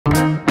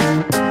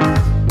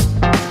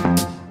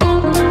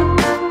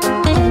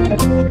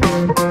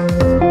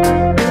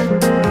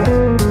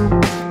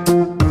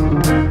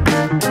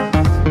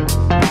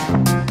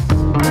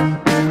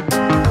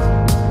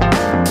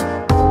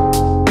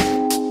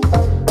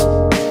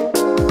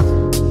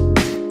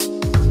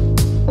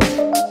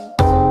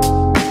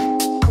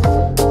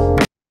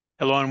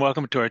Hello and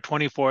welcome to our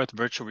 24th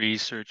Virtual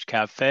Research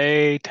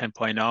Cafe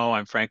 10.0.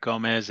 I'm Frank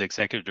Gomez,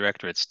 Executive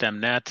Director at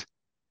STEMnet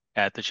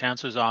at the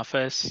Chancellor's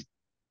Office.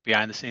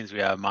 Behind the scenes, we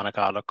have Monica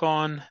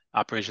Alacon,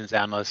 Operations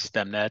Analyst,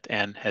 STEMnet,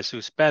 and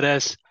Jesus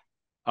Perez,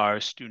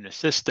 our Student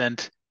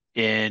Assistant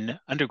in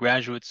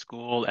undergraduate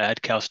school at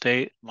Cal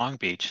State Long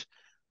Beach.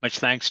 Much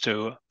thanks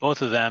to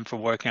both of them for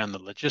working on the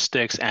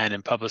logistics and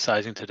in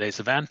publicizing today's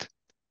event.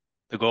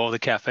 The goal of the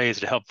cafe is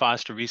to help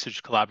foster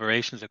research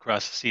collaborations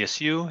across the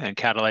CSU and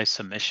catalyze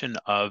submission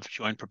of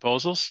joint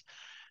proposals.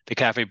 The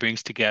cafe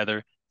brings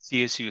together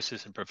CSU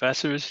assistant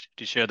professors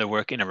to share their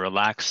work in a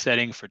relaxed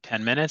setting for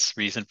 10 minutes,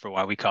 reason for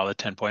why we call it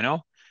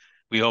 10.0.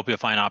 We hope you'll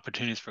find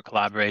opportunities for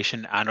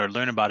collaboration and or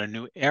learn about a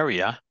new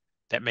area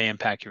that may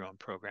impact your own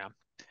program.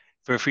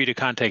 Feel free to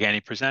contact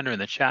any presenter in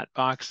the chat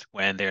box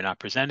when they're not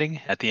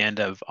presenting. At the end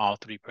of all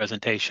three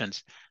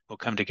presentations, we'll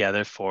come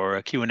together for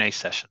a Q&A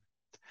session.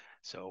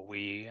 So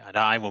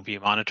I will be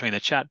monitoring the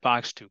chat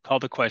box to call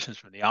the questions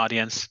from the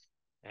audience.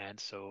 And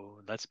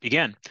so let's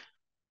begin.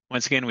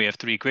 Once again, we have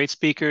three great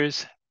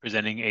speakers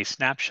presenting a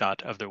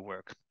snapshot of their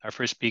work. Our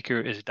first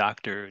speaker is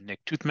Dr. Nick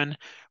Toothman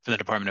from the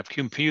Department of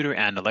Computer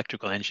and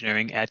Electrical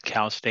Engineering at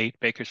Cal State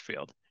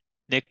Bakersfield.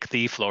 Nick,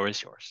 the floor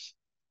is yours.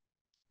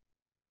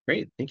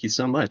 Great, thank you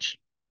so much.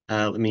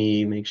 Let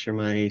me make sure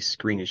my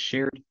screen is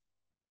shared.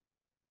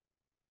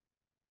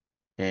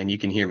 And you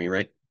can hear me,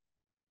 right?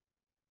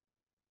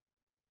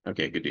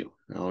 Okay, good deal.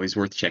 Always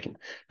worth checking.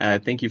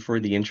 Thank you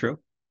for the intro.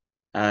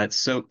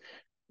 So a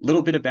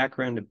little bit of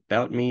background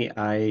about me.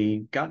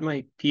 I got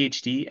my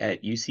PhD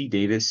at UC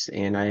Davis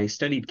and I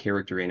studied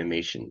character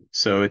animation.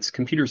 So it's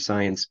computer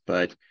science,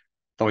 but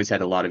I've always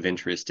had a lot of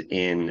interest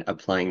in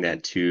applying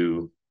that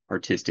to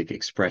artistic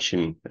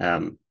expression.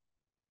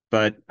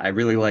 But I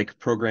really like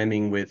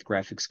programming with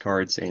graphics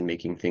cards and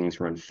making things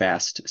run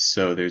fast.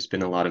 So there's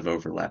been a lot of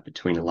overlap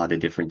between a lot of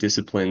different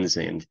disciplines,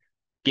 and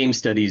game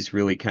studies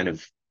really kind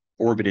of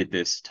orbited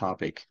this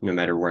topic no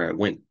matter where I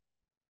went.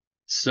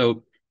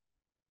 So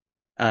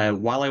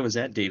while I was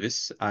at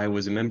Davis, I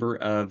was a member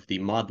of the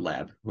Mod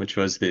Lab, which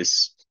was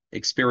this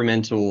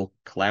experimental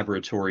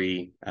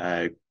collaboratory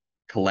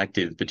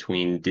collective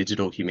between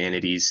digital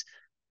humanities,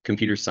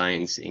 computer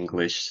science,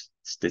 English,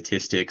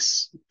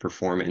 statistics,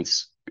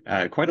 performance,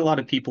 quite a lot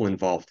of people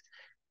involved.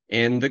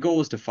 And the goal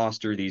was to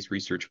foster these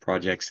research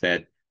projects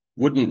that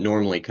wouldn't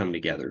normally come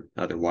together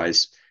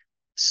otherwise.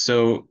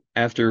 So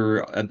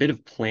after a bit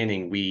of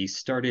planning, we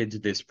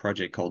started this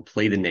project called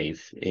Play the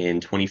Knave in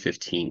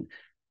 2015.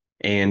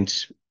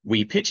 And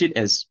we pitch it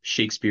as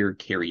Shakespeare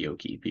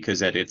karaoke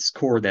because at its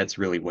core, that's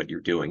really what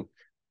you're doing.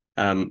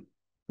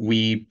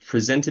 We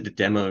presented a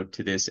demo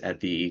to this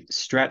at the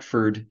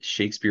Stratford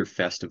Shakespeare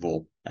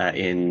Festival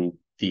in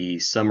the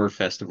summer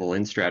festival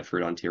in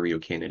Stratford, Ontario,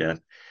 Canada.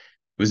 It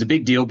was a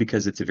big deal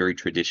because it's a very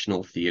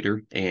traditional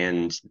theater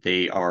and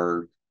they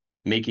are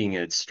making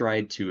a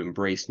stride to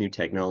embrace new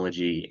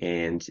technology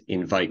and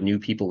invite new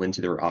people into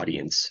their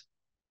audience.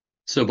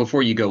 So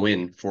before you go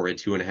in for a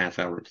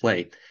 2.5-hour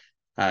play,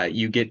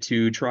 you get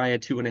to try a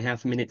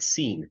 2.5-minute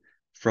scene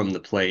from the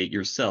play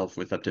yourself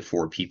with up to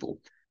 4 people.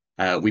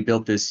 We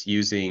built this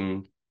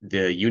using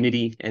the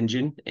Unity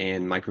engine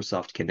and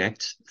Microsoft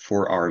Connect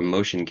for our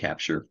motion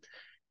capture.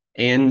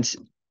 And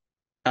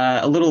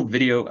a little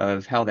video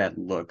of how that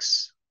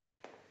looks.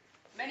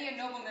 Many a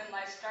nobleman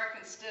lies stark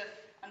and stiff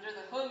under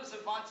the hooves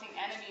of vaunting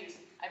enemies.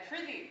 I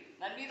prithee,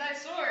 lend me thy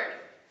sword.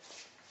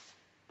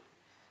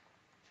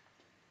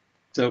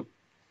 So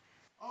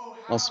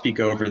I'll speak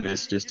over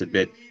this just a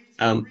bit.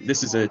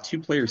 This is a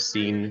 2-player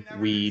scene.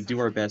 We do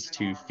our best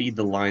to feed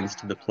the lines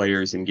to the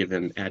players and give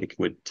them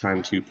adequate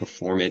time to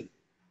perform it.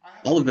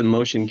 All of the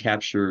motion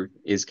capture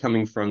is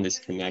coming from this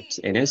Connect,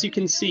 and as you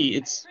can see,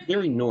 it's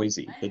very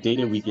noisy. The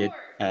data we get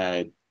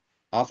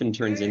often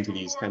turns into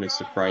these kind of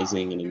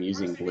surprising and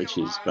amusing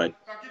glitches, but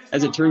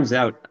as it turns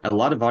out, a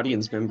lot of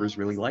audience members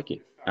really like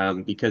it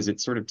because it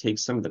sort of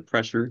takes some of the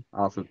pressure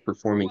off of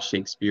performing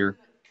Shakespeare,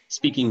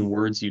 speaking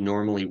words you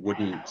normally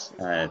wouldn't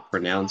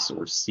pronounce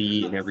or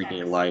see in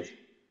everyday life,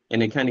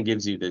 and it kind of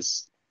gives you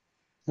this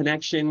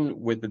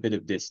connection with a bit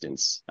of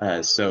distance.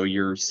 So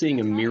you're seeing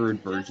a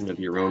mirrored version of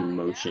your own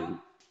emotion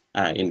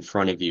in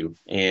front of you.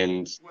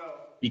 And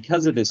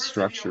because of this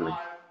structure,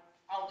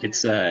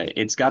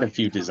 it's got a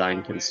few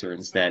design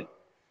concerns that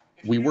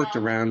we worked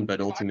around,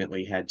 but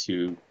ultimately had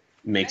to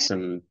make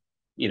some,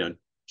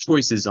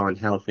 choices on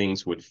how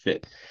things would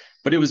fit.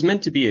 But it was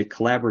meant to be a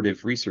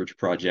collaborative research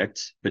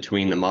project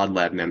between the Mod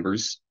Lab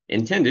members,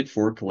 intended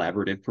for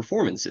collaborative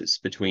performances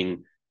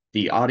between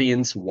the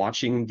audience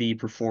watching the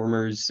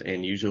performers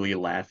and usually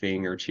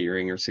laughing or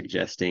cheering or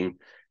suggesting,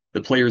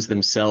 the players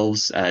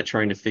themselves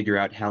trying to figure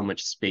out how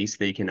much space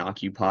they can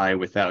occupy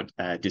without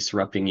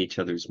disrupting each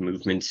other's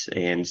movement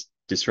and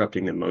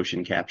disrupting the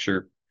motion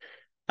capture.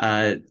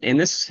 And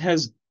this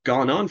has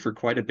gone on for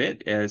quite a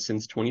bit.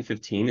 Since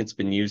 2015, it's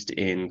been used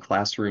in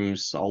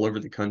classrooms all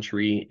over the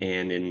country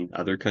and in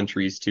other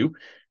countries too.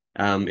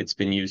 It's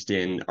been used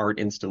in art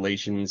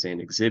installations and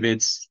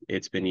exhibits.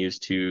 It's been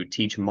used to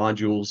teach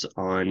modules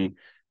on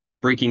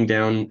breaking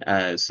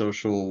down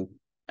social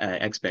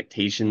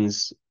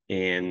expectations,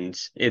 and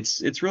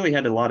it's really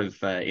had a lot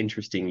of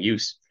interesting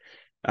use.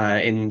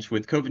 And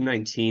with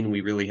COVID-19,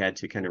 we really had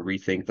to kind of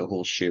rethink the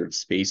whole shared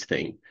space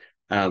thing.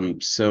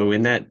 So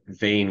in that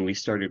vein, we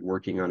started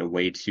working on a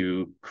way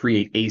to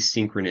create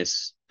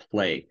asynchronous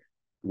play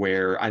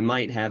where I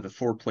might have a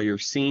 4-player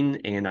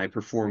scene and I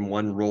perform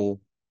one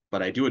role,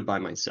 but I do it by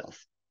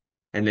myself.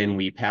 And then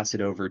we pass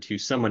it over to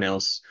someone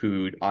else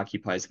who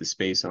occupies the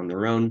space on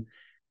their own,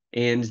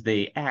 and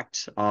they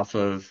act off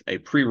of a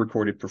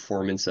pre-recorded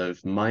performance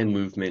of my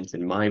movement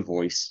and my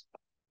voice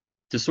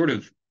to sort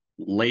of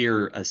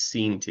layer a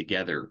scene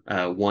together,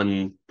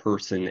 one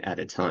person at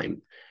a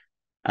time.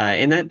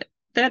 And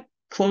that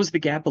closed the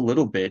gap a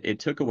little bit. It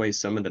took away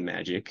some of the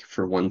magic,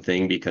 for one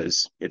thing,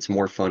 because it's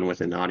more fun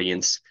with an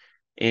audience.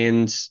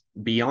 And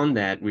beyond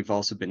that, we've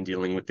also been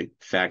dealing with the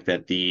fact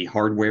that the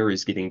hardware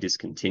is getting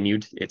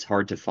discontinued. It's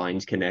hard to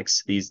find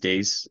Kinects these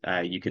days.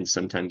 You can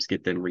sometimes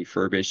get them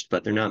refurbished,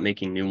 but they're not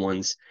making new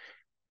ones.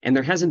 And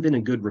there hasn't been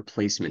a good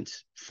replacement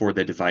for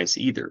the device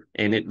either.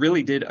 And it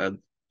really did a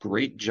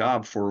great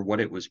job for what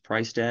it was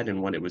priced at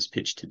and what it was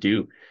pitched to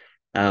do.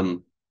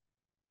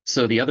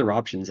 So the other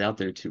options out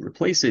there to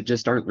replace it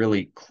just aren't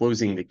really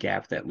closing the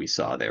gap that we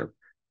saw there.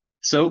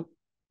 So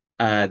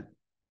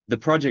the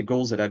project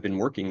goals that I've been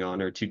working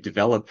on are to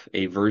develop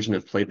a version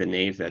of Play the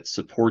Knave that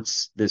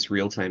supports this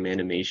real-time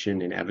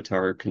animation and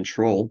avatar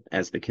control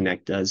as the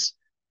Kinect does,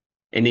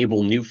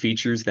 enable new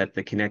features that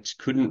the Kinect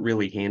couldn't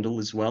really handle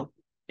as well,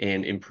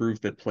 and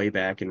improve the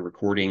playback and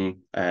recording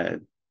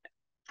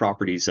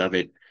properties of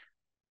it.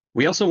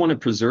 We also want to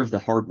preserve the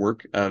hard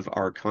work of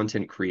our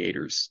content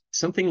creators.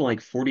 Something like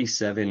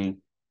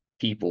 47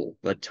 people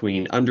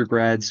between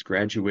undergrads,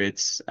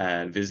 graduates,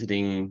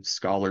 visiting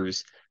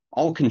scholars,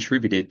 all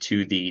contributed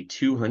to the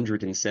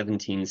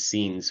 217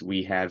 scenes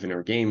we have in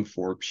our game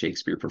for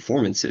Shakespeare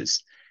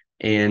performances.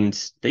 And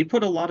they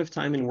put a lot of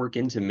time and work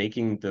into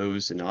making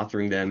those and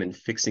authoring them and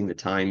fixing the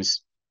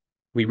times.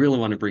 We really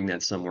want to bring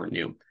that somewhere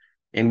new.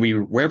 And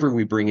wherever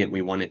we bring it,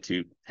 we want it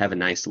to have a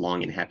nice,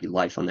 long, and happy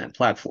life on that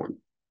platform.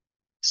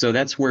 So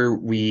that's where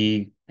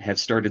we have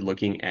started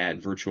looking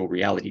at virtual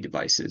reality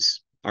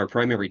devices. Our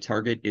primary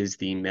target is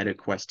the Meta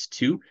Quest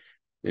 2.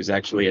 There's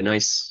actually a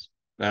nice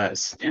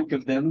stack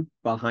of them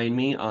behind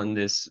me on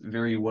this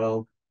very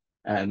well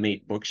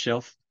made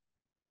bookshelf.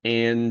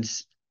 And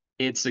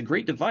it's a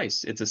great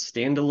device. It's a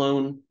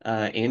standalone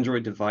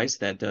Android device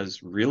that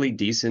does really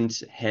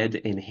decent head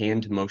and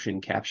hand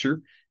motion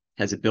capture,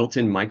 has a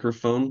built-in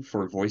microphone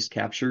for voice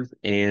capture,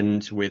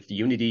 and with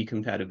Unity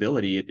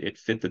compatibility, it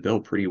fit the bill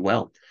pretty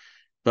well.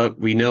 But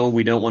we know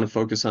we don't want to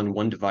focus on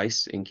one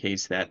device in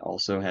case that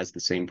also has the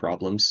same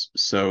problems.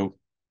 So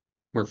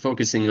we're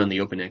focusing on the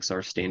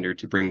OpenXR standard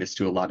to bring this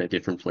to a lot of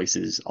different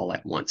places all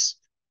at once.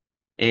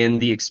 And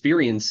the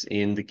experience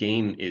in the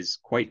game is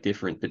quite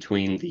different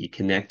between the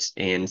Kinect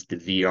and the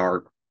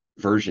VR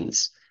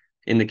versions.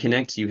 In the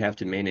Kinect, you have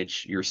to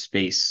manage your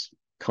space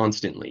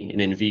constantly. And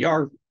in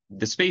VR,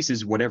 the space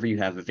is whatever you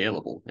have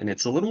available. And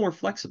it's a little more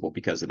flexible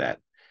because of that.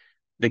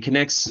 The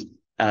Kinect's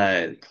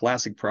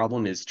classic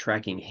problem is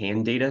tracking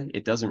hand data.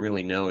 It doesn't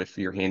really know if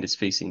your hand is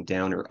facing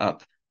down or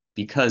up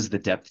because the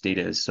depth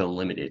data is so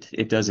limited.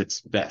 It does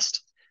its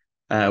best.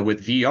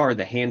 With VR,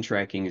 the hand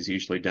tracking is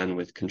usually done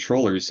with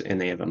controllers,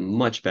 and they have a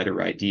much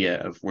better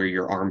idea of where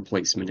your arm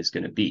placement is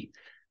going to be.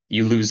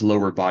 You lose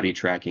lower body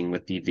tracking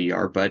with the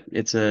VR, but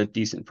it's a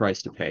decent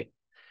price to pay.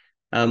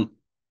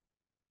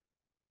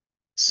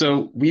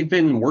 So we've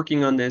been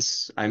working on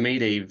this. I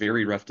made a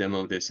very rough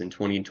demo of this in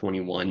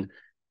 2021.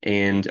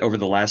 And over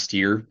the last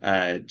year,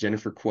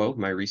 Jennifer Kuo,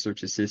 my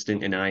research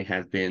assistant, and I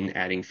have been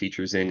adding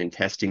features in and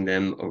testing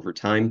them over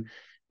time.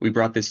 We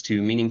brought this to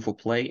Meaningful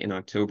Play in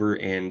October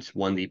and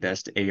won the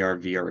Best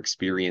AR/VR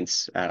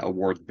Experience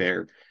award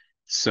there.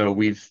 So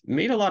we've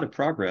made a lot of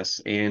progress,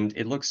 and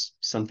it looks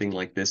something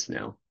like this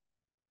now.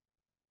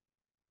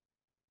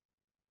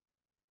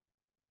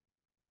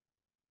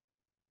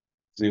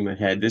 Zoom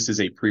ahead. This is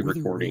a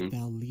pre-recording. Whither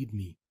wilt thou lead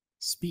me?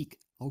 Speak,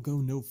 I'll go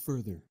no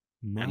further.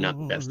 I'm not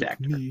the best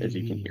actor, as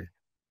you can hear.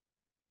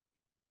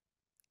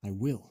 I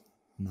will.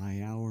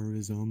 My hour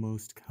is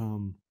almost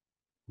come,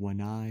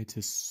 when I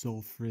to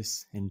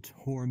sulphurous and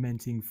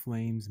tormenting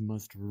flames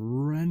must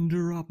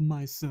render up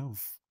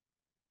myself.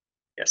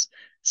 Yes.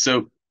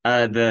 So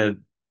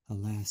the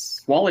Alas,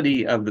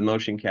 quality of the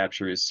motion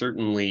capture is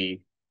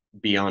certainly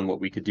beyond what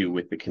we could do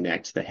with the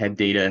Kinect. The head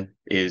data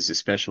is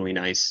especially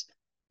nice.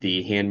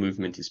 The hand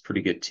movement is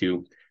pretty good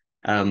too.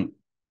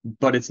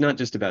 But it's not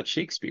just about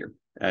Shakespeare.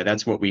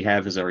 That's what we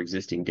have as our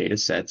existing data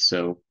set,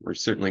 so we're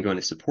certainly going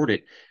to support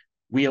it.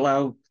 We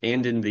allow,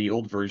 and in the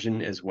old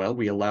version as well,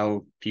 we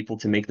allow people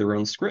to make their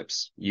own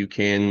scripts. You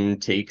can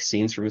take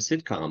scenes from a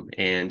sitcom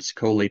and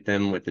collate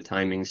them with the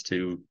timings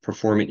to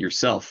perform it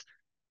yourself.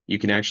 You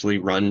can actually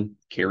run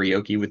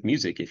karaoke with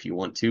music if you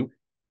want to.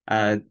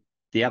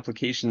 The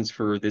applications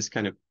for this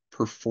kind of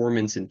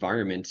performance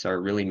environment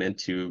are really meant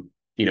to,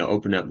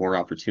 open up more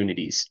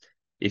opportunities.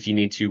 If you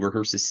need to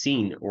rehearse a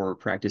scene or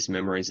practice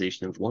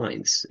memorization of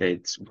lines,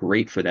 it's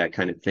great for that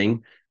kind of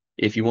thing.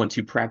 If you want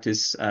to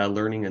practice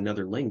learning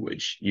another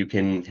language, you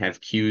can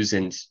have cues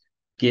and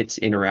get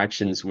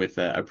interactions with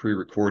a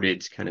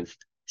pre-recorded kind of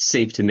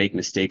safe to make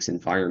mistakes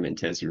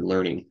environment as you're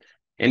learning.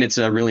 And it's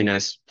a really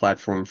nice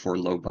platform for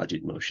low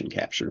budget motion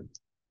capture.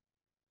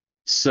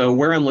 So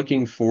where I'm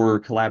looking for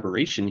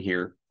collaboration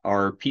here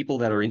are people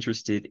that are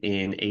interested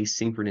in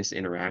asynchronous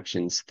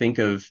interactions. Think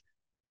of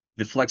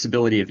the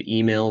flexibility of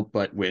email,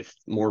 but with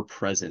more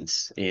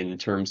presence in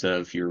terms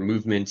of your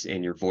movement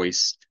and your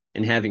voice,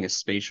 and having a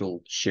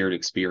spatial shared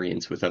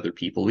experience with other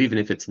people, even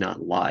if it's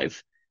not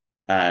live.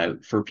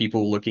 For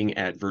people looking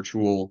at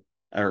virtual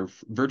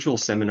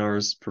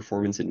seminars,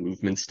 performance and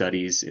movement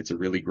studies, it's a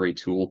really great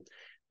tool.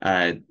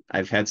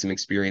 I've had some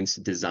experience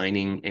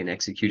designing and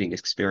executing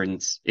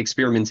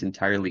experiments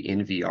entirely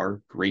in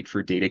VR, great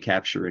for data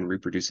capture and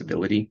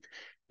reproducibility.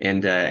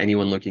 And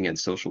anyone looking at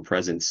social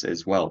presence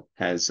as well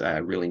has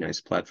a really nice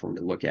platform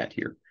to look at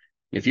here.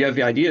 If you have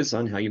ideas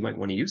on how you might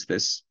want to use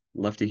this,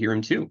 love to hear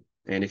them too.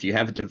 And if you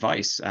have a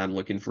device, I'm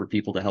looking for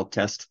people to help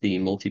test the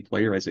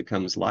multiplayer as it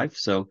comes live.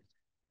 So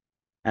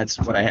that's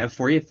what I have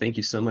for you. Thank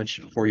you so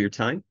much for your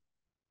time,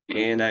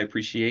 and I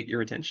appreciate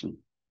your attention.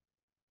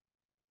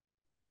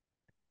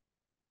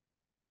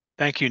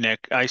 Thank you,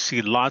 Nick. I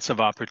see lots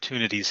of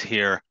opportunities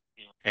here,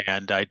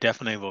 and I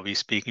definitely will be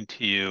speaking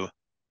to you,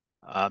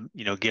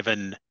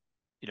 given,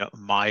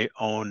 my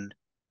own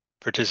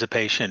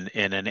participation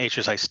in an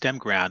HSI STEM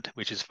grant,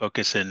 which is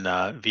focused in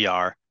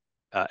VR,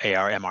 AR,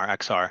 MR,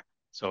 XR.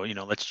 So,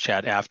 let's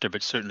chat after,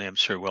 but certainly I'm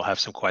sure we'll have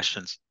some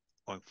questions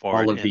going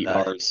forward. All of the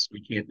R's, we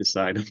can't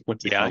decide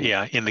what to call them.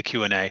 Yeah, in the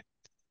Q&A. Sure.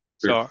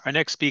 So our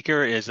next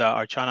speaker is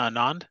Archana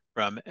Anand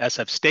from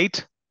SF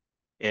State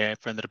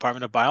from the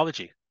Department of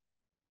Biology.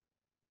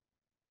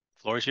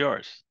 The floor is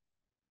yours.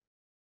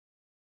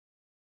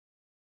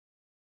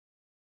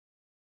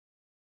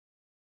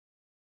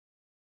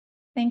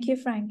 Thank you,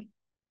 Frank.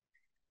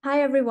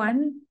 Hi,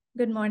 everyone.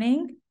 Good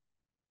morning.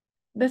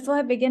 Before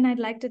I begin, I'd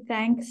like to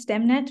thank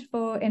STEMnet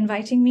for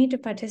inviting me to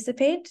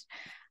participate.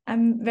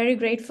 I'm very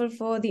grateful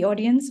for the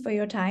audience for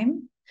your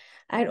time.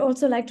 I'd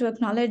also like to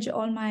acknowledge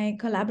all my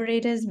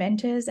collaborators,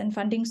 mentors, and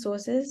funding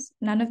sources.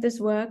 None of this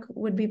work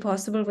would be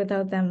possible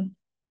without them.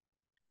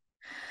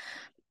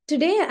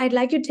 Today, I'd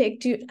like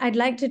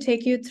to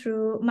take you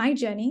through my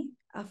journey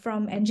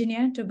from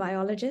engineer to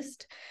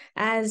biologist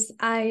as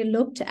I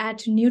looked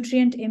at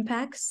nutrient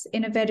impacts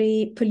in a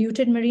very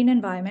polluted marine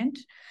environment,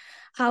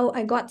 how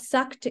I got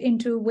sucked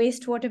into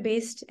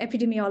wastewater-based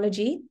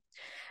epidemiology,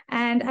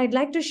 and I'd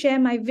like to share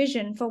my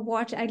vision for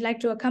what I'd like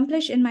to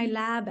accomplish in my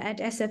lab at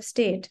SF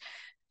State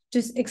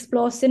to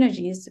explore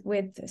synergies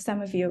with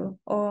some of you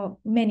or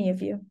many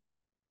of you.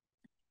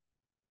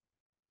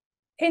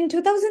 In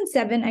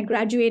 2007, I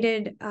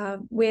graduated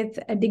with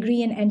a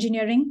degree in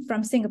engineering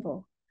from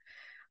Singapore.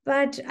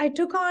 But I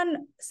took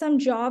on some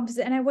jobs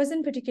and I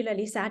wasn't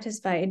particularly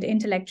satisfied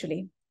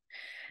intellectually.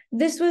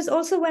 This was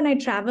also when I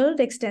traveled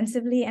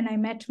extensively and I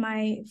met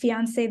my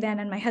fiance then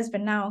and my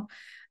husband now.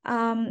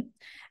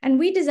 And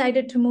we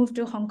decided to move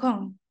to Hong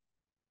Kong.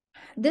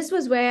 This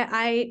was where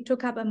I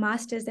took up a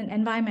master's in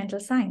environmental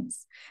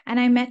science.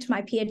 And I met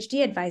my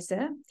PhD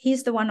advisor.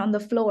 He's the one on the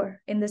floor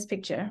in this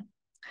picture.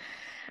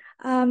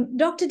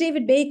 Dr.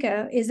 David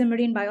Baker is a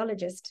marine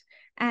biologist.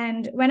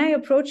 And when I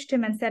approached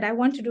him and said, I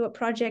want to do a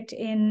project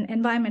in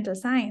environmental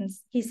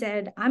science, he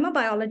said, I'm a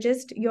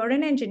biologist, you're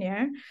an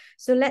engineer,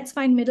 so let's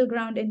find middle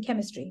ground in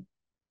chemistry.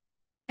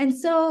 And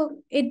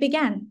so it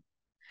began.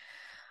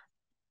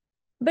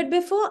 But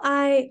before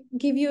I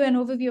give you an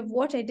overview of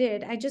what I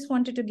did, I just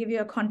wanted to give you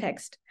a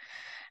context.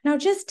 Now,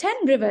 just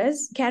 10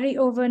 rivers carry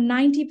over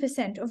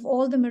 90% of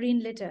all the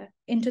marine litter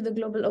into the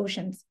global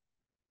oceans.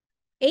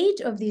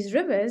 8 of these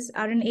rivers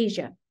are in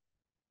Asia.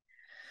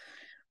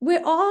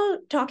 We're all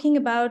talking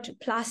about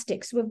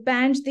plastics. We've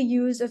banned the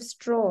use of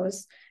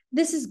straws.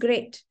 This is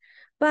great.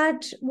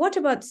 But what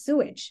about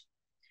sewage?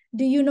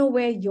 Do you know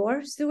where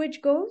your sewage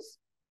goes?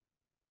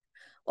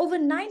 Over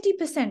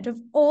 90% of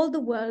all the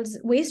world's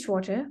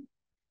wastewater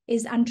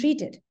is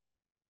untreated.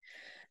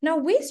 Now,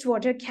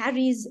 wastewater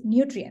carries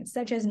nutrients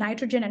such as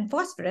nitrogen and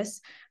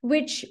phosphorus,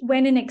 which,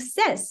 when in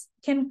excess,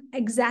 can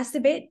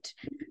exacerbate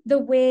the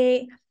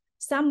way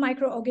some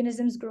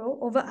microorganisms grow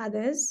over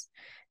others.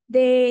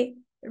 They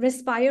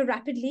respire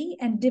rapidly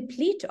and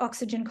deplete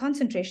oxygen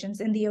concentrations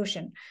in the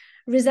ocean,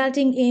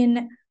 resulting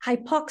in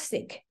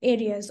hypoxic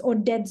areas or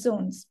dead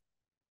zones.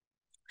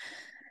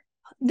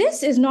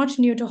 This is not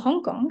new to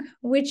Hong Kong,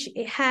 which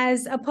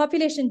has a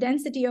population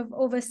density of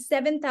over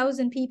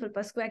 7,000 people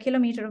per square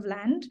kilometer of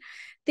land.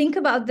 Think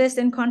about this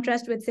in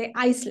contrast with, say,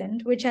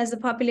 Iceland, which has a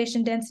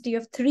population density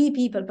of 3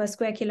 people per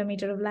square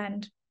kilometer of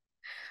land.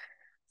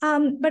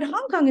 But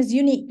Hong Kong is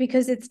unique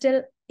because it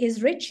still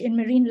is rich in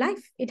marine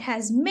life. It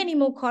has many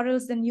more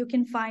corals than you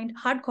can find,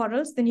 hard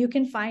corals, than you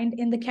can find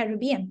in the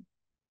Caribbean.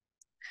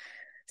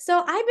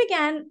 So I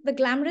began the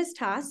glamorous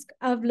task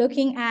of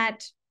looking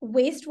at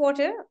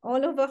wastewater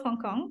all over Hong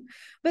Kong.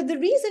 But the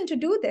reason to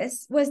do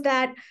this was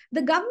that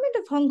the government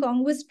of Hong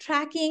Kong was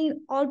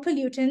tracking all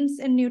pollutants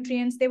and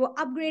nutrients. They were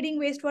upgrading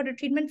wastewater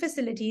treatment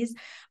facilities,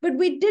 but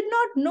we did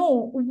not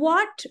know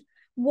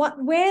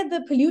where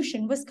the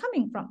pollution was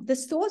coming from, the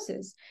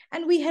sources,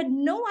 and we had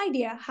no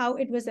idea how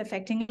it was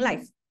affecting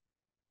life.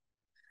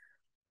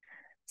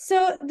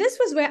 So this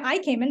was where I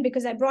came in,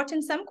 because I brought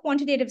in some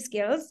quantitative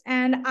skills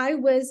and I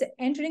was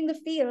entering the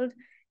field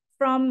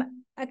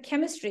from a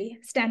chemistry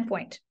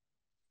standpoint.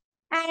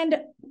 And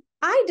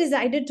I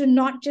decided to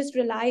not just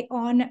rely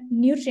on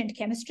nutrient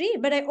chemistry,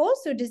 but I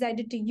also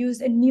decided to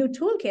use a new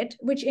toolkit,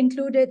 which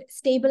included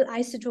stable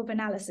isotope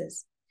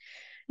analysis.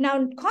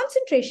 Now,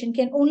 concentration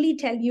can only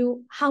tell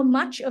you how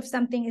much of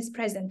something is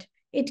present.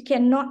 It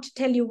cannot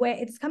tell you where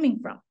it's coming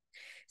from.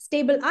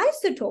 Stable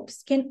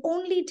isotopes can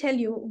only tell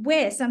you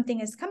where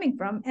something is coming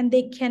from, and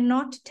they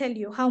cannot tell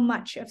you how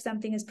much of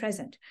something is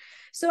present.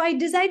 So I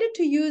decided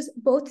to use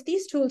both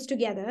these tools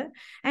together.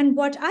 And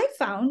what I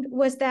found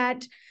was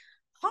that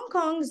Hong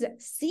Kong's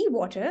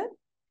seawater,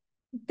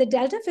 the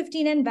delta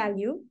 15N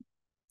value,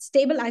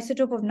 stable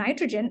isotope of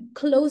nitrogen,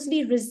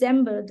 closely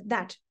resembled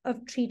that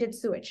of treated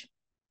sewage.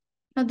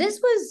 Now, this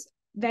was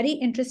very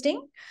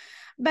interesting,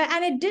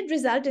 and it did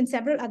result in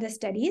several other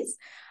studies.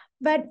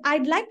 But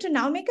I'd like to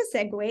now make a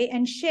segue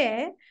and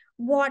share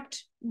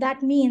what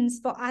that means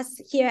for us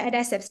here at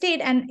SF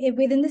State and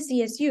within the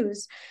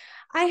CSUs.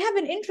 I have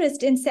an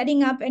interest in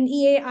setting up an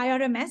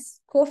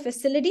EA-IRMS core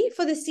facility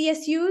for the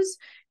CSUs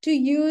to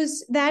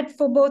use that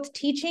for both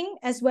teaching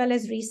as well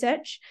as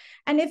research.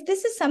 And if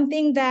this is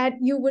something that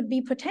you would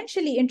be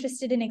potentially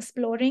interested in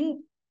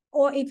exploring,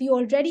 or if you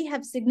already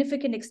have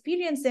significant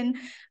experience in,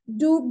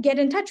 do get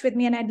in touch with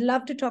me, and I'd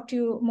love to talk to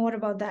you more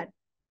about that.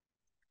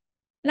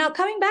 Now,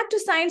 coming back to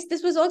science,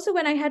 this was also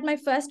when I had my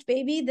first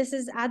baby. This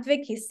is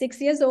Advik, he's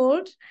 6 years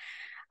old.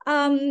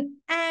 And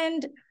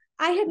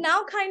I had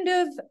now kind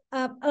of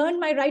earned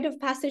my rite of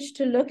passage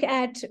to look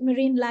at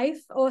marine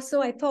life, or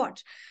so I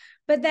thought.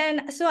 But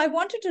then, so I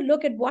wanted to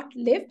look at what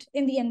lived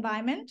in the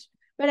environment,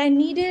 but I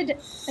needed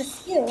a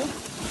skill,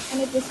 and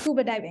it was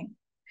scuba diving.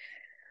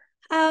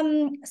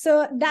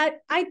 So that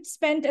I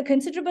spent a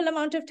considerable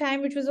amount of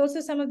time, which was also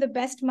some of the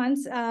best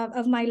months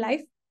of my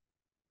life,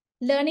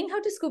 learning how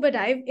to scuba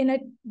dive in a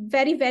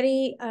very,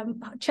 very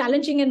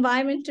challenging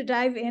environment to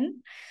dive in.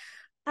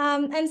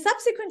 And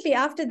subsequently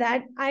after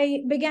that,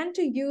 I began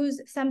to use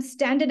some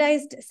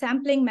standardized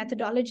sampling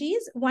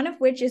methodologies, one of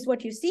which is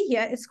what you see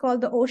here. It's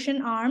called the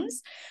Ocean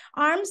ARMS.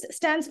 ARMS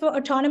stands for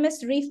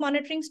Autonomous Reef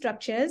Monitoring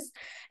Structures.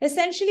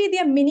 Essentially, they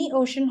are mini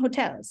ocean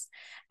hotels.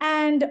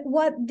 And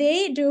what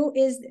they do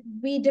is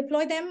we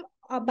deploy them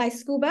by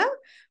scuba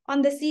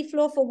on the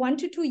seafloor for 1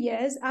 to 2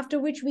 years, after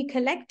which we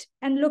collect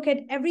and look at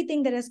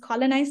everything that has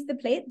colonized the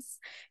plates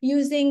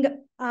using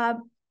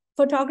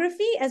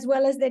photography as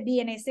well as their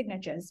DNA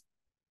signatures.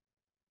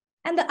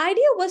 And the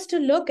idea was to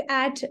look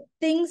at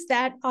things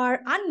that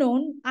are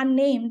unknown,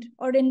 unnamed,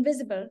 or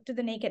invisible to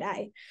the naked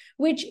eye,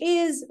 which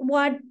is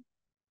what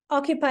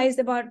occupies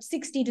about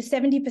 60 to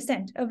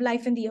 70% of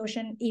life in the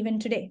ocean even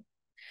today.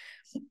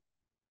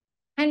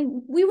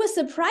 And we were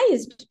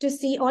surprised to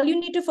see, all you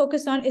need to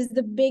focus on is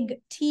the big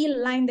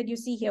teal line that you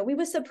see here. We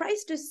were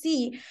surprised to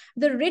see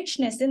the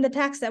richness in the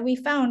taxa we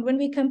found when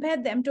we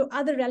compared them to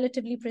other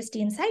relatively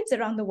pristine sites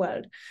around the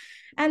world.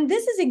 And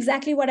this is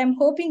exactly what I'm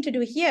hoping to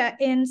do here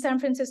in San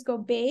Francisco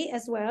Bay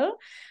as well.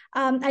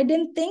 I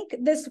didn't think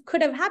this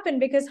could have happened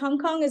because Hong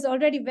Kong is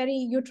already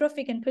very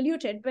eutrophic and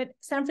polluted, but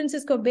San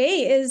Francisco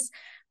Bay is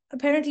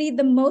apparently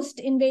the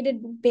most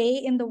invaded bay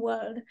in the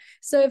world.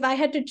 So if I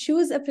had to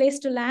choose a place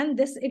to land,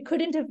 it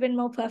couldn't have been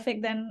more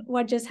perfect than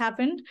what just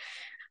happened.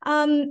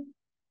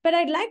 But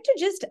I'd like to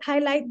just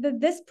highlight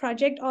that this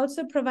project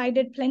also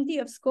provided plenty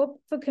of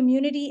scope for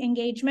community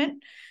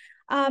engagement.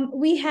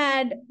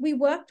 We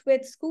worked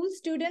with school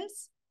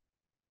students,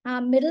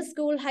 middle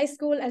school, high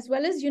school, as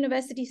well as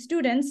university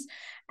students.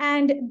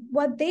 And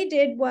what they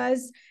did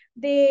was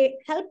they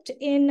helped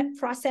in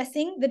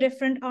processing the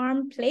different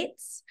arm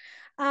plates.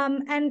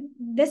 And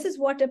this is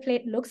what a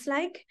plate looks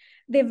like.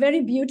 They're very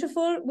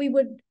beautiful. We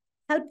would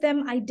help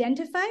them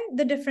identify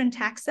the different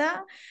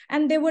taxa,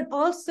 and they would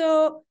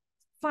also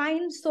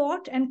fine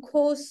sort and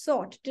coarse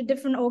sort to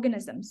different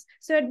organisms.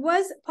 So it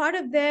was part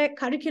of their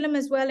curriculum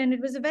as well, and it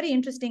was a very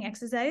interesting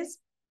exercise.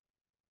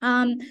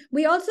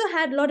 We also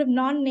had a lot of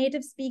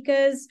non-native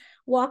speakers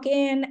walk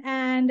in,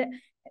 and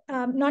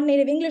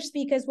non-native English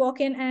speakers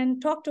walk in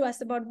and talk to us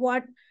about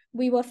what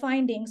we were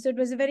finding. So it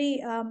was a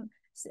very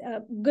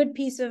good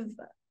piece of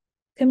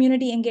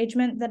community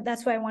engagement.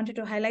 That's why I wanted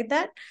to highlight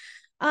that.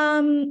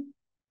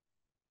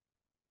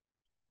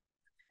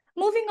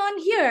 Moving on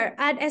here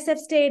at SF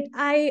State,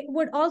 I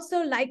would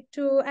also like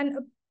to, and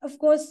of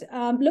course,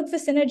 look for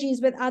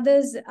synergies with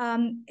others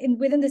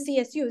within the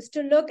CSUs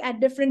to look at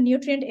different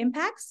nutrient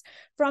impacts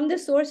from the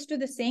source to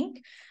the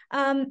sink.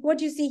 What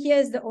you see here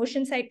is the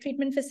Oceanside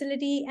Treatment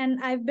Facility,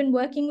 and I've been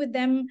working with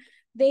them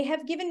they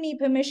have given me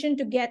permission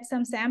to get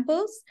some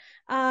samples.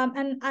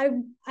 And I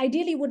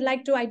ideally would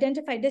like to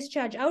identify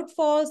discharge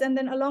outfalls and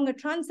then along a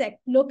transect,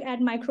 look at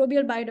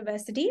microbial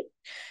biodiversity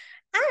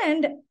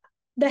and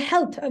the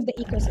health of the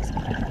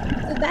ecosystem.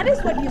 So that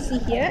is what you see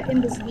here in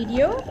this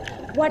video.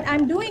 What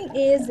I'm doing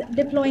is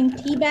deploying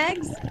tea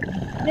bags.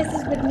 This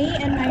is with me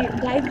and my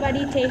dive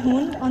buddy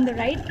Thane on the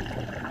right.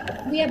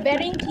 We are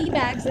burying tea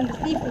bags in the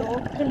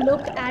seafloor to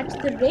look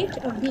at the rate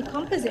of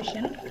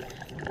decomposition,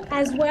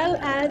 as well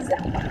as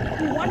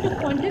we want to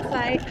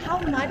quantify how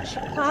much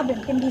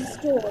carbon can be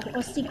stored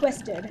or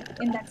sequestered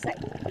in that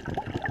site.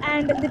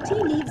 And the tea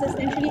leaves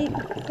essentially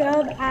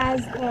serve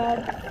as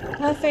a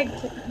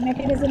perfect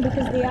mechanism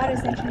because they are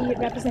essentially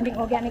representing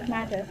organic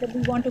matter that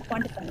we want to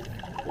quantify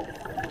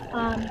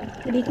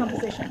the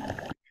decomposition.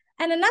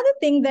 And another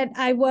thing that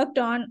I worked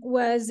on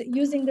was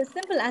using this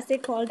simple assay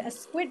called a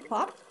squid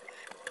pop.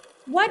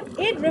 What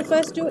it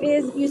refers to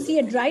is you see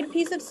a dried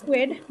piece of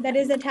squid that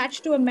is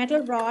attached to a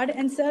metal rod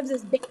and serves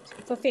as bait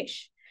for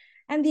fish.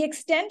 And the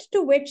extent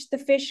to which the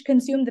fish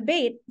consume the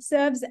bait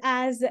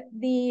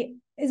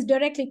is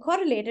directly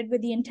correlated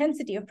with the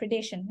intensity of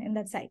predation in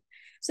that site.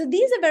 So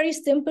these are very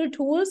simple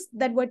tools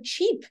that were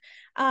cheap.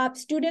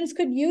 Students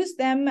could use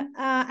them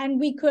and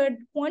we could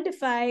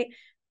quantify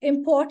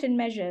important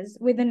measures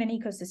within an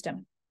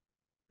ecosystem.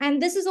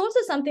 And this is also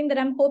something that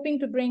I'm hoping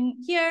to bring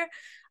here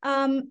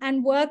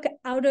and work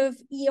out of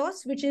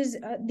EOS, which is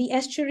the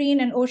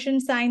Estuarine and Ocean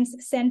Science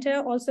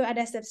Center, also at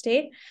SF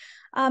State.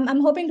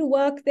 I'm hoping to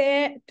work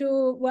there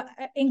to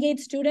engage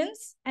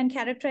students and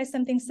characterize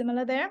something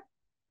similar there.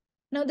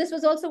 Now, this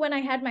was also when I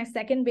had my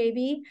second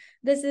baby.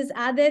 This is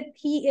Adit.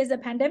 He is a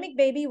pandemic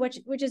baby,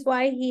 which is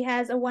why he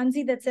has a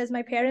onesie that says,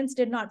 "My parents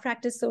did not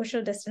practice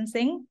social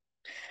distancing."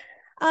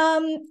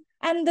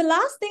 And the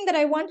last thing that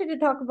I wanted to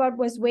talk about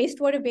was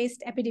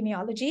wastewater-based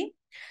epidemiology.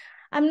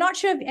 I'm not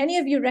sure if any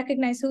of you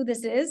recognize who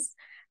this is.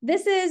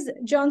 This is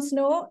Jon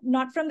Snow,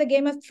 not from the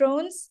Game of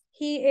Thrones.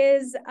 He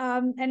is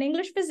an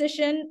English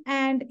physician,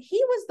 and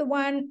he was the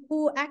one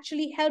who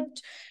actually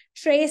helped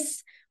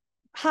trace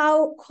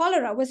how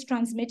cholera was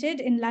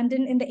transmitted in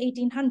London in the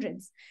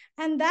 1800s.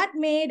 And that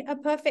made a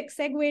perfect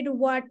segue to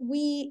what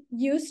we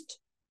used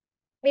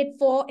it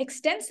for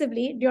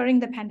extensively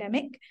during the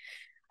pandemic.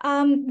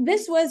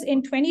 This was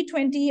in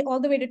 2020 all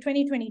the way to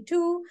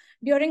 2022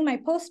 during my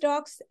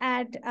postdocs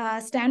at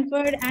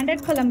Stanford and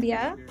at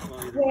Columbia,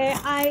 where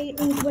I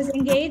was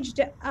engaged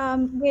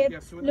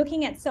with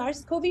looking at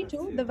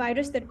SARS-CoV-2, the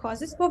virus that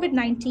causes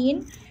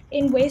COVID-19,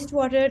 in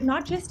wastewater,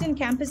 not just in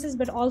campuses,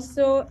 but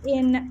also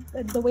in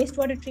the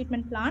wastewater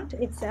treatment plant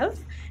itself.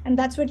 And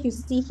that's what you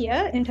see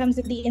here in terms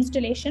of the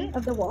installation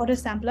of the water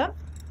sampler.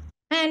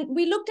 And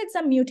we looked at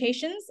some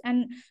mutations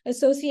and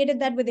associated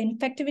that with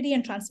infectivity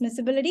and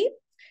transmissibility.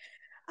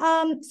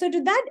 So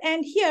to that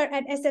end, here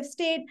at SF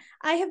State,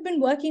 I have been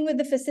working with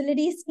the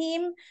facilities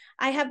team.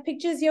 I have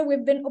pictures here.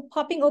 We've been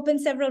popping open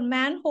several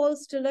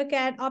manholes to look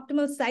at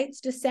optimal sites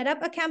to set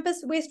up a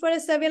campus wastewater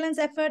surveillance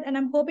effort. And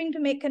I'm hoping to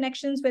make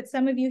connections with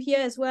some of you here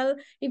as well,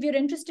 if you're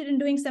interested in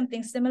doing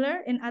something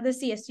similar in other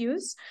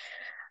CSUs.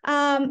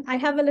 I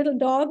have a little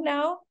dog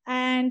now.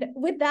 And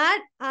with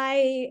that,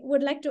 I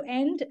would like to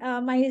end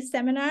my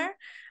seminar.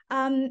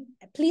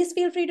 Please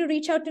feel free to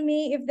reach out to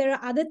me if there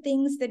are other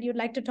things that you'd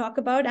like to talk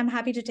about. I'm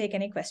happy to take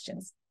any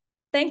questions.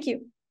 Thank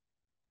you.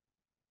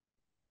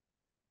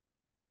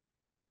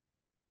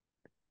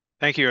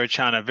 Thank you,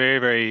 Archana. Very,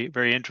 very,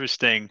 very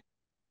interesting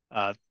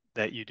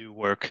that you do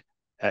work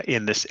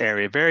in this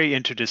area. Very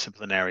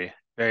interdisciplinary,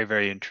 very,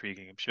 very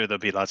intriguing. I'm sure there'll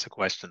be lots of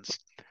questions.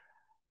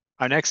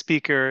 Our next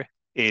speaker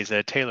is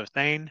Taylor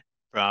Thane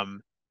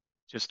from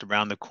just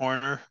around the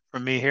corner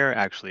from me here,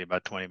 actually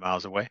about 20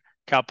 miles away.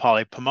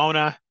 Poly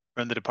Pomona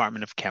from the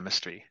Department of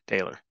Chemistry.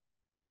 Taylor.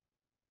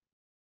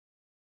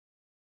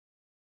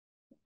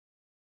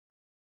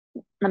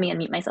 Let me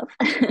unmute myself.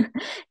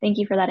 Thank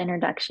you for that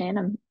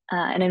introduction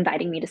and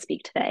inviting me to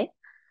speak today.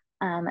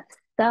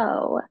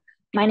 So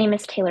my name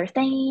is Taylor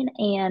Thane,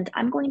 and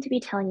I'm going to be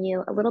telling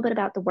you a little bit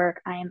about the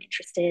work I am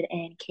interested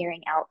in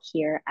carrying out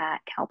here at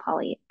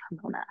Poly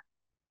Pomona.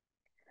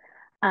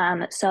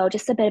 So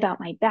just a bit about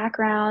my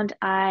background.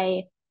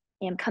 I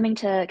am coming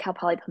to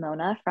Poly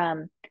Pomona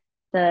from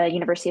the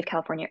University of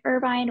California,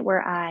 Irvine,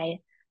 where I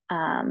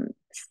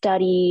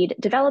studied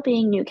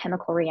developing new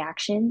chemical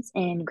reactions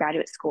in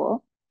graduate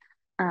school.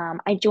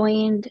 I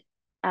joined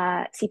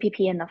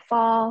CPP in the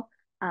fall,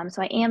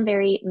 so I am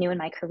very new in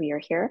my career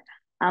here,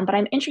 but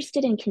I'm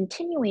interested in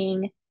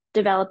continuing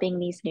developing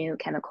these new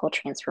chemical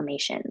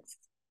transformations.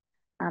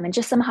 And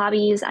just some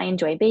hobbies, I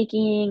enjoy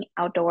baking,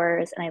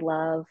 outdoors, and I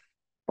love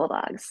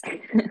bulldogs.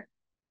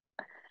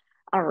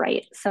 All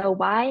right, so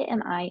why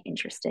am I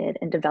interested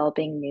in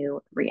developing new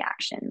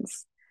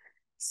reactions?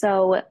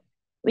 So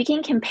we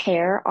can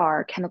compare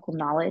our chemical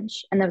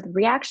knowledge and the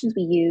reactions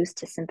we use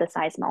to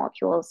synthesize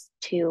molecules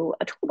to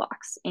a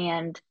toolbox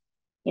and,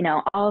 you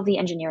know, all of the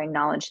engineering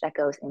knowledge that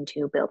goes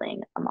into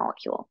building a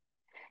molecule.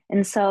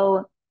 And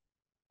so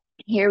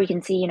here we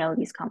can see, you know,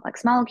 these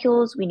complex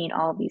molecules, we need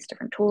all of these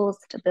different tools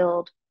to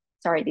build,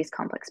 these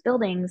complex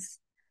buildings.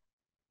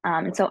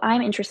 And so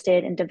I'm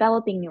interested in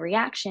developing new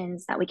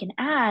reactions that we can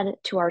add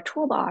to our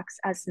toolbox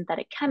as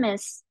synthetic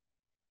chemists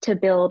to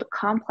build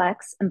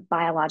complex and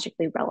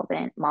biologically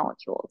relevant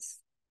molecules.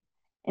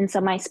 And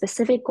so my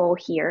specific goal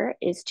here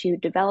is to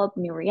develop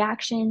new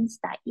reactions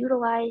that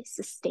utilize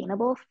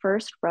sustainable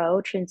first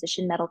row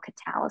transition metal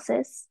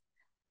catalysis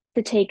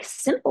to take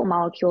simple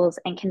molecules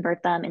and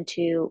convert them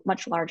into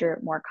much larger,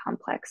 more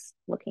complex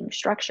looking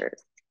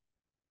structures.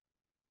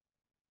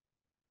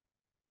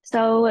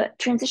 So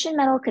transition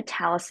metal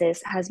catalysis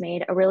has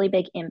made a really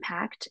big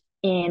impact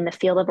in the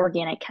field of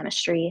organic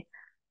chemistry,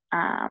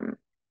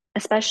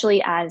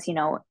 especially as,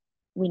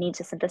 we need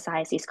to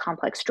synthesize these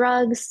complex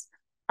drugs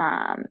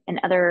and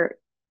other,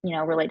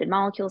 related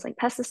molecules like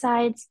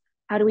pesticides.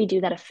 How do we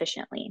do that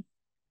efficiently?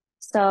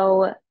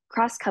 So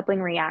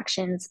cross-coupling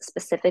reactions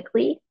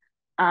specifically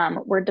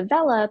were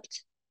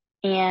developed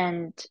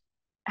and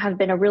have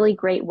been a really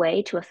great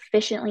way to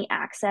efficiently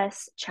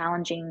access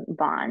challenging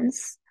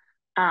bonds.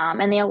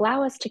 And they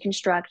allow us to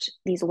construct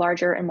these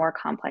larger and more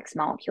complex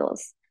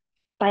molecules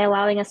by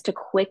allowing us to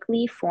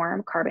quickly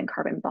form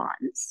carbon-carbon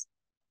bonds.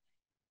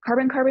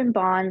 Carbon-carbon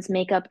bonds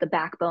make up the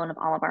backbone of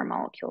all of our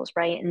molecules,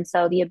 right? And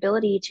so the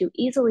ability to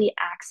easily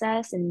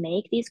access and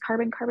make these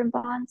carbon-carbon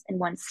bonds in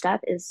one step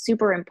is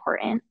super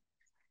important.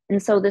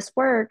 And so this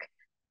work,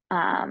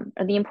 or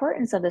the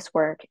importance of this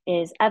work,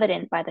 is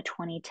evident by the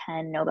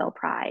 2010 Nobel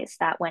Prize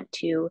that went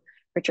to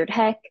Richard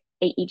Heck,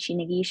 Eiichi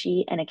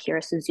Negishi, and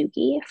Akira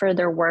Suzuki for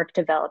their work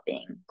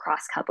developing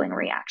cross-coupling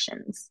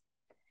reactions.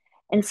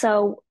 And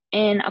so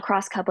in a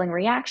cross-coupling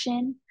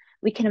reaction,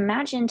 we can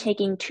imagine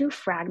taking two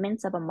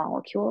fragments of a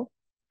molecule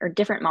or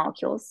different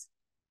molecules.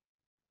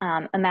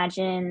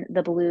 Imagine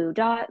the blue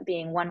dot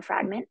being one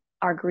fragment,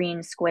 our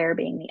green square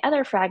being the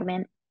other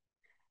fragment.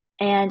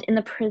 And in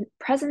the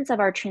presence of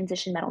our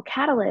transition metal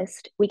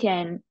catalyst, we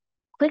can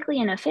quickly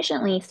and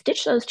efficiently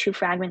stitch those two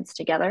fragments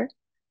together,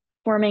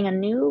 forming a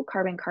new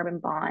carbon-carbon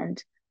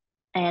bond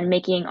and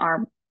making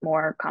our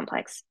more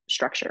complex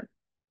structure.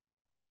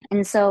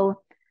 And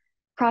so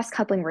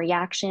cross-coupling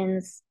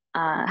reactions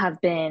have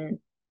been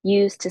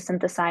used to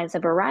synthesize a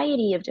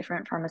variety of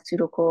different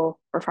pharmaceutical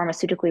or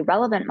pharmaceutically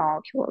relevant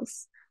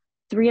molecules,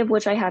 three of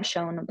which I have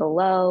shown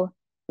below.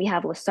 We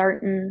have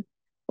losartan,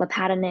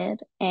 lapatinib,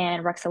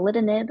 and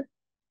ruxolitinib.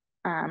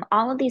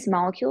 All of these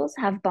molecules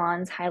have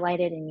bonds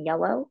highlighted in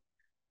yellow,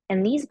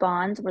 and these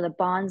bonds were the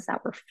bonds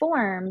that were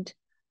formed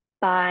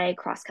by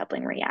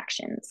cross-coupling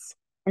reactions.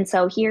 And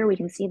so here we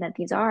can see that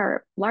these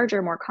are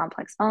larger, more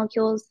complex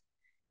molecules,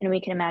 and we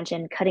can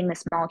imagine cutting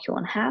this molecule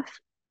in half.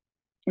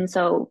 And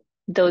so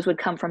those would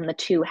come from the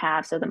two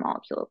halves of the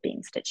molecule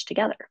being stitched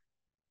together.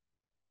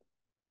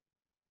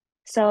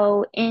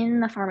 So in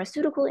the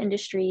pharmaceutical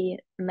industry,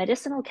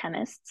 medicinal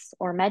chemists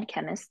or med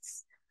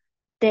chemists,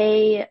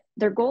 their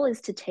goal is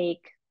to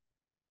take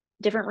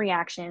different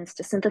reactions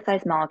to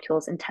synthesize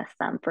molecules and test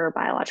them for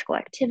biological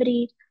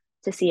activity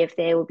to see if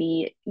they will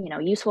be,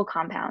 useful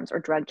compounds or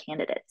drug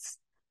candidates.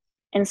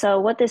 And so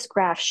what this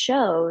graph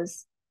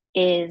shows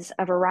is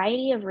a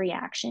variety of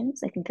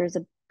reactions. I think there's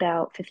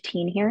about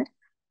 15 here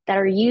that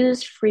are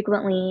used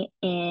frequently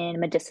in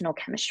medicinal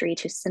chemistry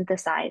to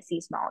synthesize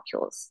these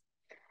molecules.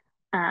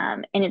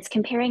 And it's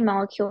comparing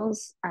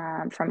molecules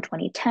from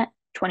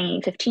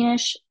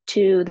 2015-ish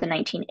to the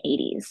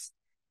 1980s.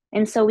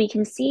 And so we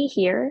can see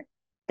here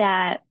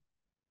that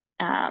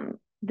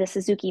the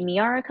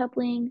Suzuki-Miyara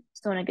coupling,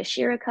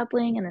 Sonogashira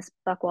coupling, and this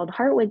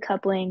Buchwald-Hartwig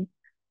coupling,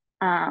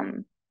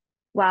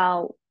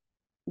 while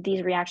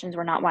these reactions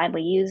were not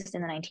widely used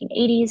in the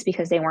 1980s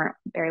because they weren't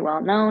very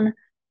well known,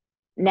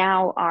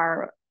 now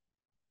are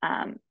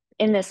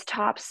in this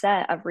top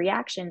set of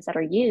reactions that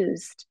are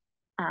used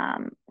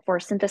for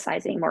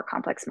synthesizing more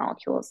complex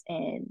molecules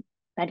in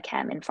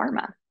medchem and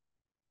pharma.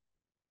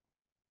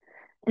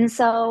 And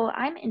so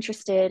I'm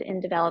interested in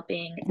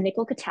developing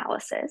nickel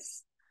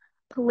catalysis.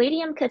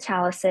 Palladium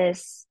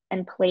catalysis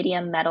and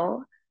palladium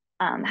metal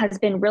has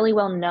been really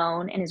well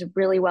known and is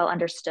really well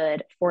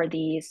understood for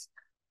these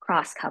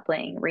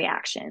cross-coupling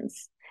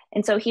reactions.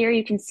 And so here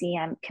you can see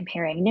I'm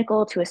comparing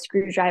nickel to a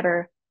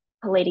screwdriver,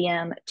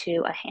 palladium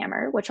to a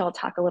hammer, which I'll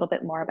talk a little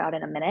bit more about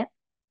in a minute.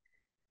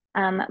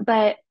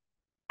 But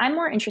I'm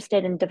more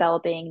interested in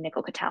developing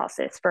nickel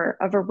catalysis for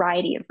a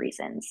variety of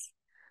reasons.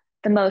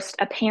 The most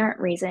apparent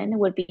reason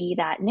would be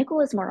that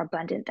nickel is more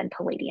abundant than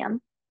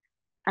palladium.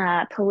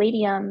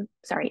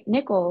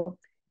 Nickel,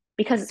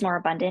 because it's more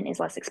abundant, is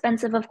less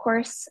expensive, of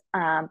course,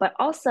 but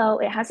also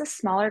it has a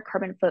smaller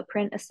carbon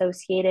footprint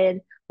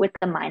associated with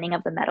the mining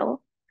of the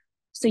metal.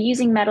 So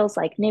using metals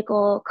like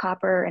nickel,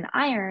 copper, and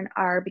iron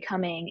are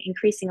becoming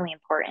increasingly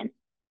important.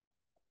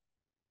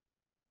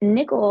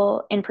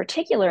 Nickel in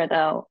particular,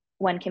 though,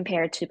 when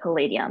compared to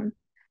palladium,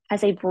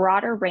 has a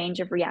broader range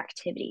of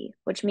reactivity,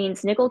 which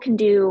means nickel can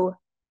do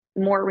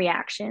more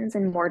reactions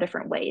in more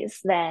different ways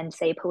than,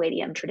 say,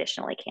 palladium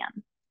traditionally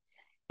can.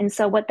 And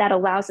so what that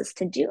allows us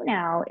to do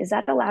now is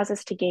that allows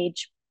us to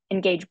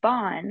engage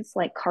bonds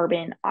like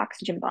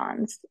carbon-oxygen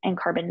bonds and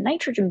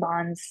carbon-nitrogen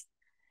bonds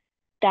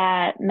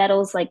that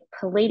metals like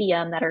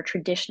palladium that are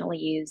traditionally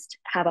used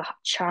have a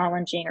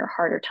challenging or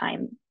harder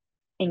time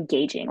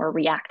engaging or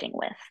reacting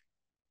with.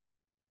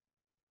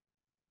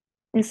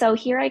 And so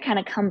here I kind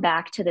of come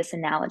back to this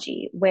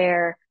analogy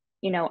where,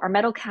 our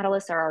metal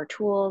catalysts are our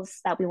tools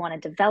that we want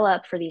to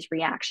develop for these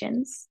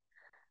reactions.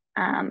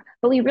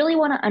 But we really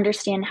want to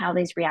understand how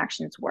these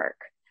reactions work.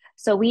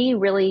 So we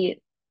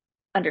really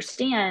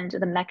understand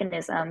the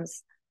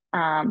mechanisms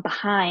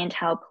behind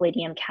how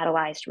palladium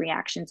catalyzed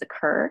reactions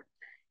occur.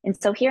 And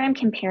so here I'm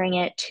comparing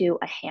it to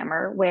a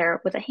hammer,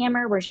 where with a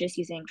hammer, we're just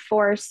using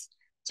force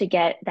to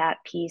get that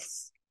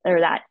piece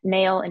or that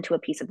nail into a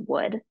piece of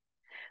wood.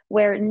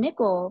 Where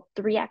nickel,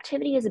 the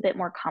reactivity is a bit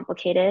more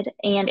complicated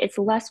and it's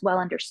less well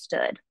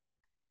understood.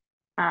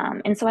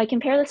 And so I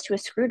compare this to a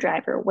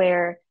screwdriver,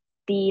 where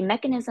the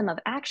mechanism of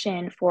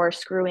action for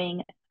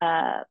screwing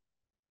a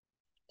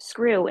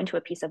screw into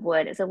a piece of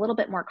wood is a little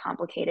bit more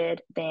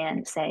complicated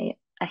than, say,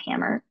 a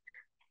hammer.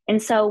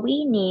 And so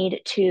we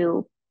need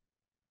to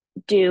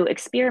do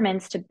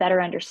experiments to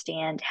better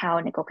understand how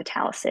nickel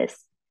catalysis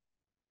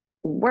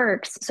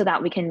works so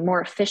that we can more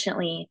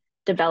efficiently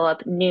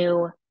develop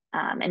new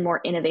and more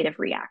innovative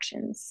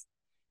reactions.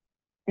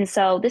 And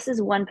so this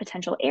is one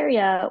potential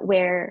area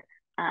where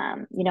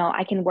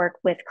I can work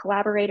with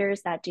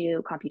collaborators that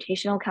do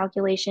computational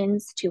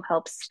calculations to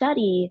help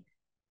study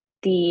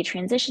the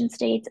transition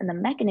states and the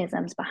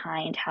mechanisms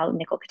behind how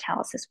nickel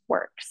catalysis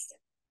works.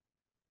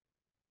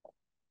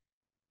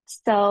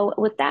 So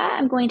with that,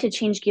 I'm going to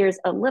change gears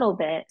a little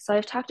bit. So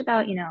I've talked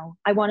about,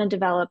 I want to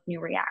develop new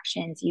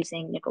reactions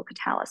using nickel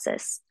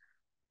catalysis,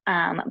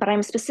 but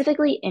I'm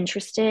specifically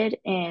interested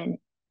in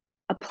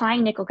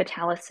applying nickel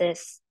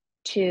catalysis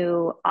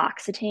to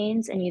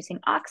oxytanes and using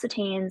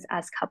oxytanes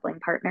as coupling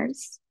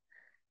partners.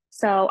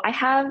 So I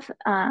have,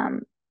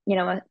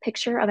 a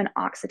picture of an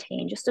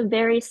oxytane, just a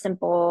very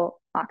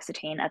simple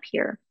oxytane up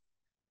here.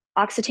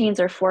 Oxytanes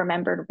are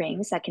four-membered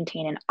rings that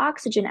contain an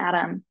oxygen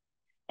atom.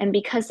 And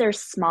because they're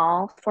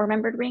small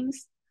four-membered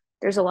rings,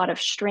 there's a lot of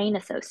strain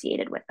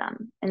associated with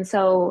them. And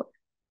so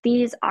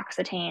these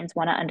oxytanes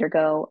want to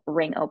undergo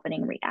ring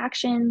opening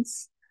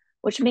reactions,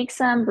 which makes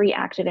them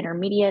reactive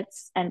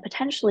intermediates and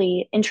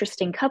potentially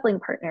interesting coupling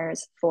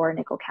partners for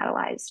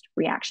nickel-catalyzed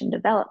reaction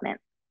development.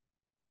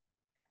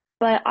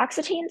 But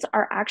oxytanes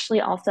are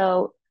actually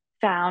also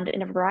found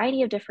in a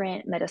variety of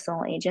different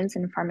medicinal agents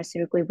and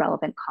pharmaceutically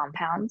relevant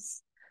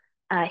compounds.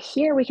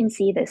 Here we can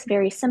see this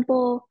very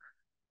simple,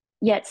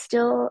 yet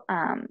still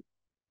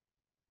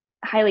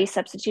highly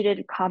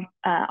substituted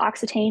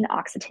oxetane,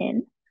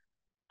 oxetin.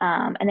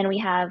 And then we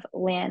have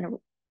lanraplenib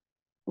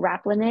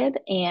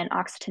and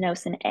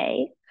oxytocin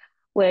A,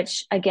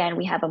 which again,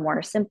 we have a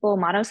more simple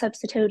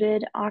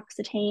monosubstituted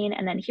oxetane.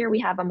 And then here we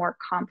have a more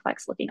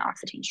complex looking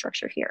oxetane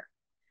structure here.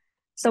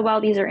 So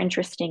while these are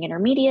interesting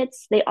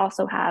intermediates, they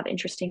also have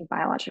interesting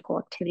biological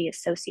activity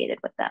associated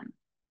with them.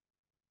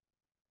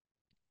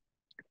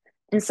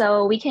 And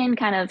so we can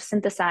kind of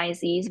synthesize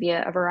these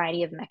via a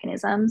variety of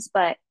mechanisms,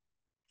 but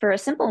for a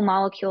simple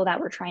molecule that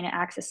we're trying to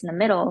access in the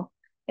middle,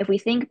 if we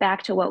think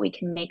back to what we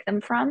can make them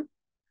from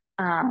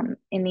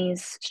in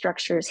these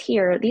structures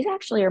here, these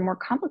actually are more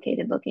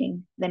complicated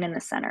looking than in the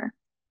center.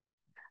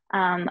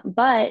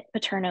 But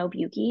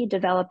Paterno-Bucchi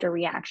developed a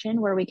reaction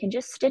where we can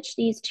just stitch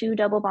these two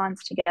double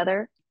bonds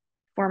together,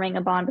 forming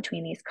a bond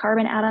between these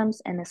carbon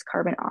atoms and this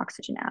carbon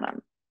oxygen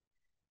atom.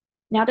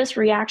 Now, this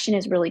reaction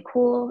is really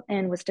cool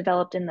and was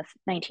developed in the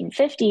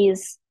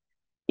 1950s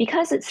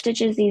because it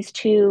stitches these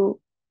two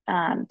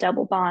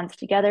double bonds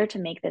together to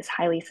make this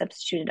highly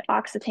substituted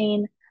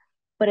oxetane,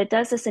 but it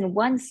does this in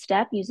one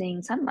step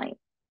using sunlight.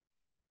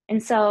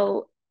 And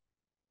so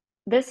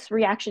this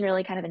reaction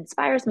really kind of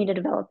inspires me to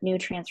develop new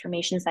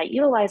transformations that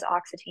utilize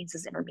oxytanes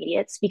as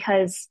intermediates,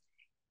 because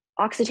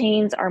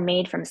oxytanes are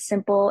made from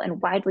simple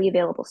and widely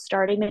available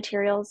starting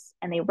materials,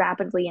 and they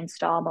rapidly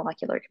install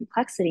molecular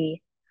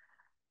complexity.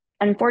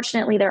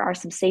 Unfortunately, there are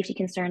some safety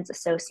concerns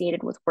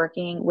associated with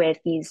working with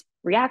these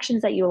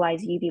reactions that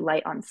utilize UV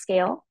light on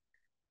scale.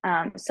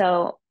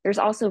 So there's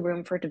also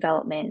room for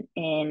development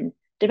in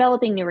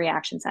developing new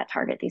reactions that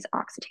target these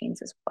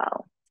oxytanes as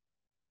well.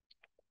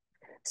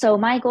 So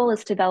my goal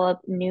is to develop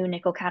new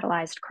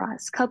nickel-catalyzed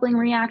cross-coupling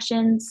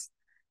reactions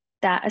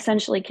that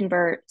essentially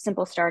convert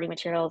simple starting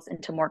materials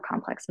into more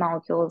complex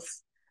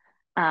molecules.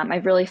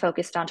 I've really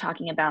focused on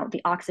talking about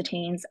the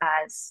oxytanes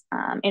as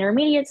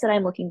intermediates that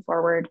I'm looking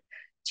forward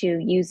to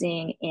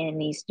using in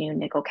these new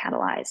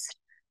nickel-catalyzed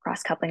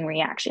cross-coupling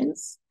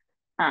reactions.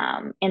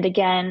 And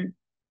again,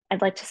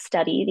 I'd like to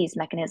study these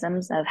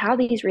mechanisms of how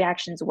these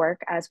reactions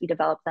work as we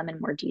develop them in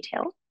more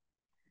detail.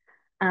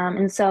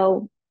 And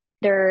so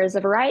there's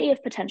a variety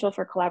of potential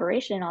for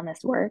collaboration on this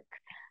work.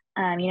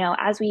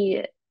 As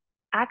we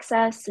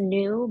access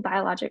new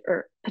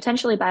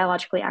potentially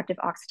biologically active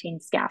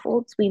oxytane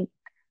scaffolds, we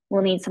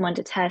will need someone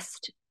to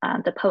test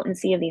the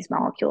potency of these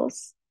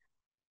molecules.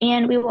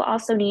 And we will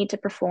also need to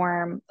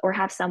perform or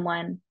have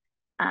someone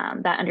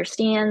that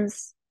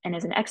understands and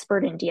is an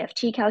expert in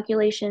DFT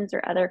calculations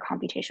or other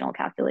computational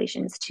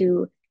calculations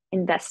to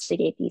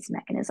investigate these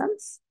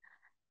mechanisms.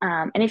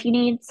 And if you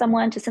need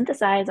someone to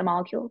synthesize a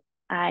molecule,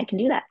 I can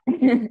do that.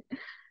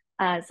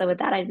 So with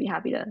that, I'd be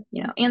happy to,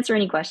 answer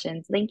any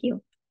questions. Thank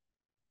you.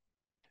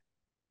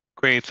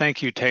 Great,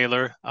 thank you,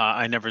 Taylor.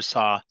 I never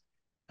saw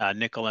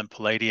nickel and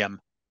palladium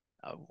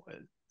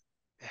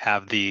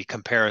have the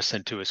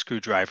comparison to a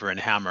screwdriver and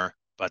hammer,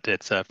 but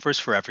it's a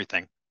first for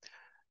everything.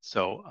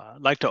 So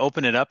I'd like to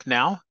open it up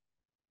now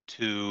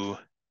to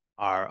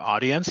our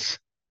audience.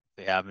 If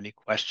they have any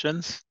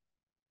questions,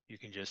 you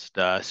can just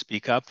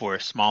speak up. We're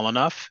small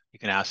enough. You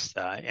can ask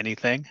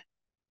anything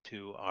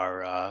to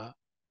our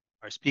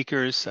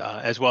speakers,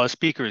 as well as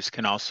speakers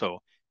can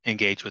also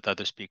engage with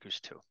other speakers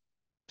too.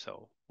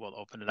 So we'll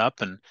open it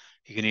up and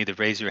you can either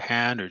raise your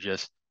hand or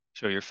just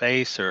show your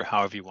face or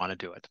however you want to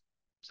do it.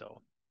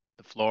 So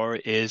the floor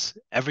is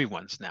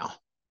everyone's now.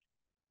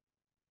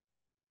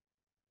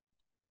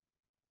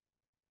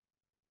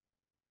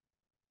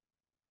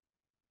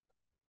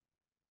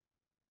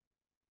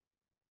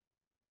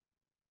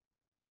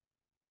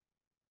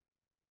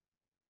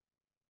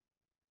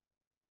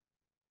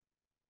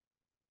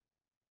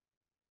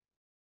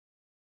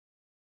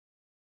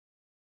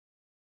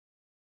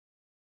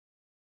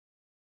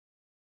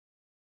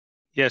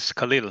 Yes,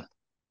 Khalil.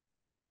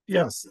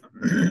 Yes.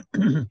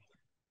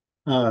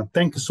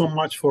 Thank you so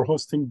much for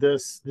hosting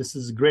this. This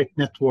is a great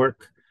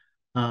network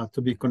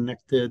to be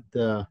connected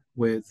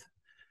with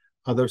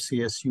other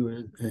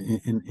CSU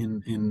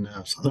in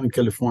Southern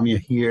California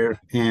here.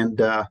 And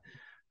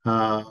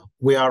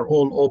we are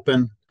all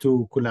open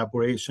to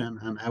collaboration,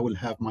 and I will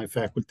have my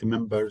faculty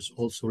members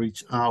also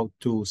reach out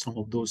to some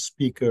of those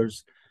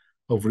speakers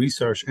of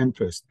research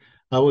interest.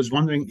 I was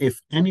wondering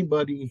if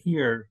anybody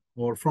here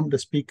or from the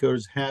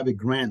speakers have a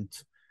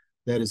grant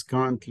that is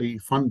currently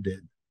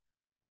funded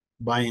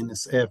by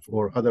NSF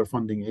or other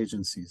funding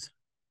agencies.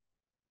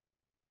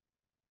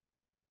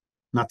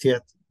 Not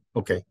yet?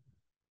 Okay.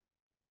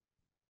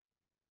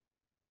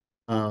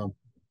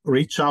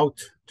 Reach out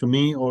to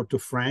me or to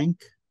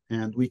Frank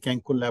and we can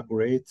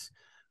collaborate.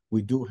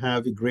 We do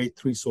have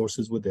great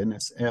resources with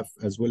NSF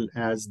as well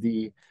as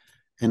the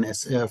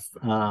NSF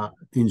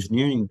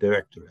Engineering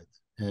Directorate.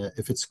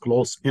 If it's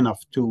close enough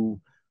to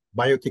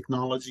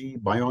biotechnology,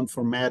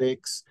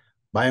 bioinformatics,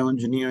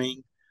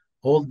 bioengineering,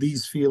 all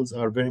these fields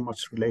are very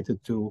much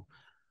related to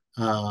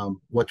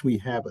what we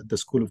have at the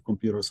School of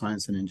Computer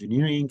Science and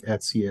Engineering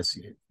at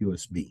CSU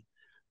USB.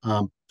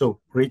 So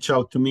reach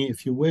out to me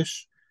if you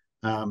wish.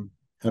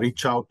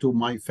 Reach out to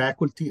my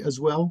faculty as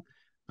well.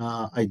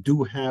 I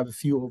do have a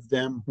few of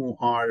them who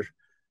are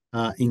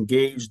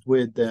engaged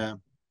with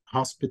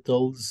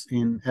hospitals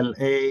in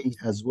LA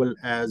as well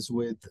as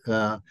with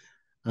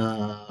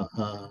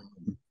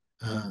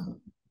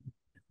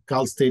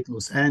Cal State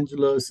Los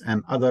Angeles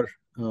and other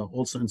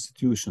also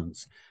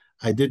institutions.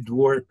 I did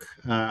work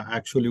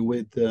actually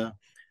with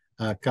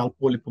Cal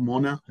Poly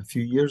Pomona a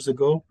few years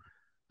ago.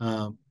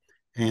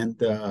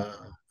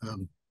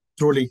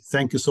 Truly,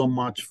 thank you so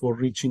much for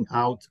reaching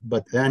out.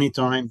 But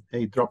anytime,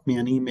 hey, drop me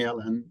an email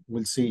and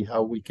we'll see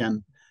how we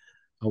can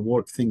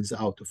work things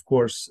out. Of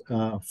course,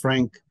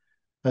 Frank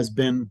has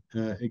been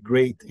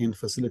great in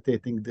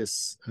facilitating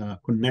this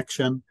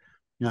connection.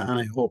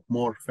 And I hope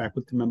more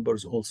faculty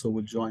members also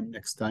will join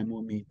next time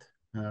we meet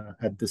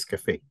at this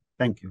cafe.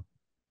 Thank you.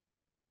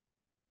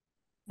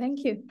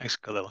 Thank you. Thanks,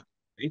 Khalil.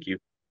 Thank you.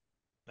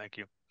 Thank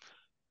you.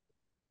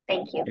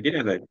 Thank you. I did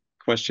have a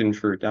question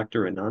for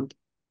Dr. Anand.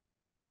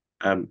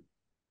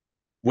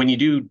 When you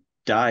do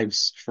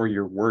dives for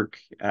your work,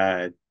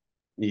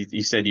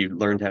 you said you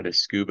learned how to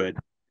scuba.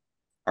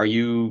 Are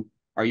you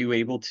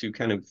able to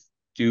kind of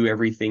do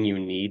everything you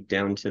need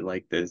down to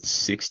like the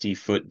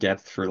 60-foot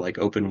depth for like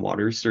open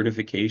water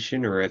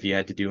certification, or have you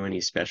had to do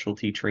any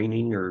specialty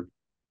training? Or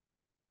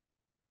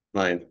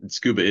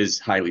scuba is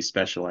highly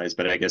specialized,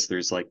 but I guess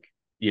there's like,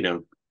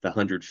 the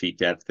 100 feet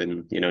depth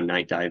and,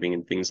 night diving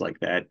and things like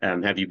that.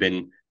 Have you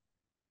been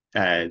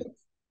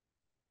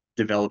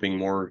developing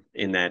more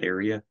in that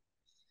area?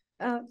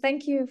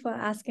 Thank you for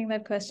asking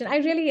that question. I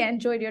really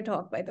enjoyed your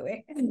talk, by the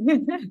way.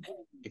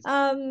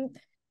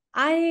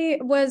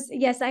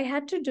 I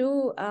had to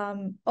do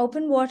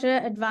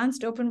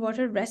advanced open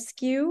water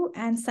rescue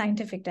and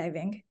scientific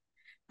diving.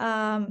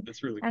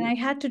 That's really cool. And I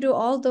had to do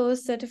all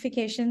those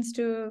certifications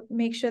to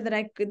make sure that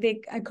I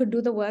could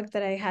do the work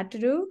that I had to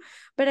do.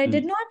 But I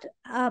did not,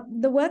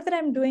 the work that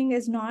I'm doing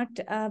is not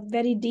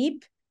very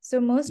deep. So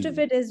most of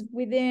it is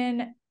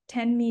within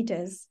 10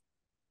 meters.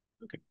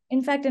 Okay.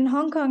 In fact, in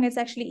Hong Kong, it's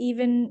actually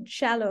even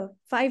shallow,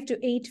 5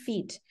 to 8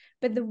 feet,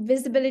 but the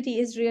visibility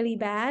is really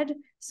bad.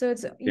 So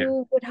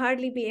you would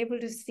hardly be able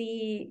to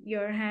see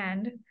your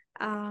hand.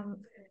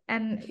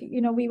 And,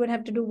 we would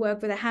have to do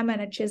work with a hammer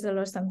and a chisel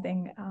or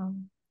something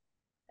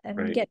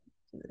and get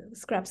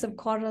scraps of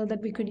coral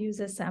that we could use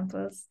as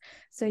samples.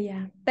 So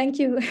yeah, thank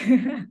you.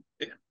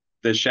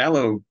 The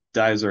shallow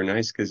dives are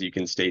nice because you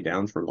can stay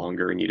down for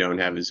longer and you don't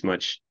have as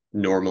much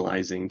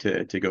normalizing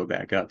to go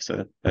back up.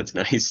 So that's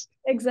nice.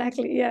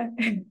 Exactly. Yeah.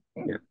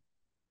 Yeah.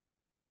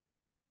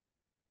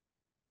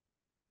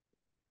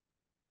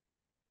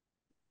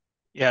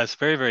 Yeah, it's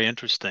very, very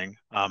interesting.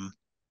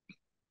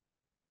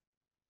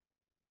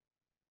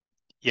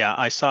 Yeah,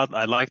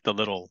 I like the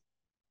little,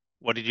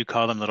 what did you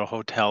call them? Little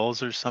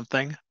hotels or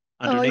something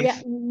Oh yeah,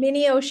 underneath?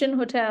 mini ocean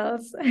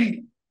hotels.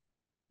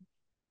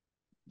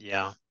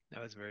 Yeah,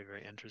 that was very,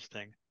 very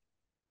interesting.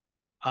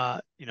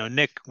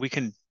 Nick, we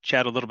can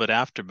chat a little bit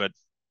after, but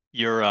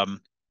you're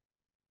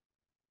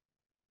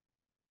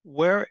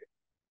where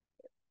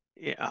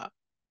yeah,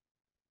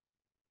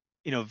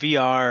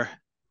 VR,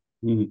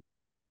 Mhm.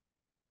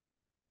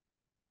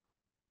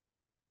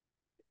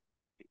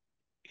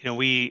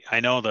 I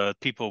know the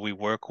people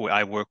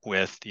I work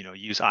with,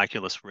 use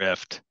Oculus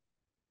Rift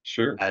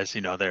Sure. as,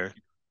 their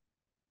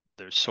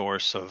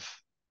source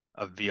of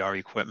VR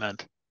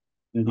equipment.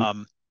 Mhm.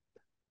 Um,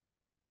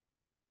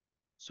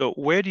 so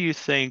where do you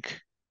think,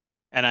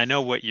 and I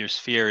know what your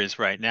sphere is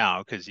right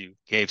now because you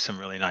gave some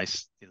really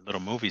nice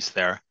little movies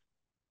there.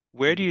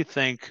 Where do Mhm. you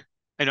think,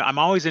 I'm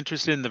always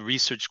interested in the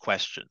research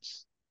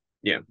questions.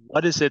 Yeah,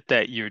 What is it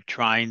that you're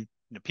trying,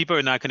 people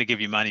are not going to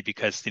give you money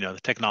because, the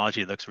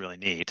technology looks really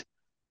neat.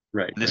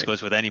 right, And this right.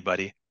 goes with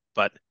anybody,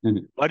 but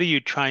Mhm. what are you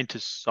trying to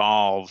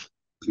solve?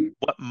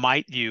 What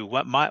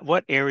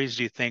areas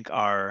do you think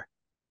have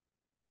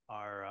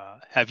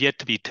yet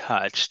to be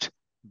touched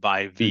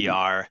by Mhm.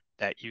 VR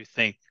that you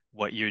think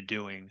what you're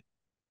doing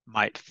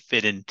might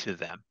fit into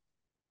them?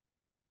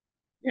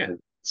 Yeah.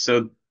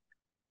 So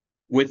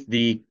with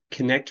the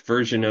Connect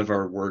version of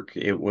our work,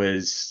 it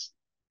was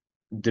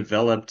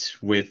developed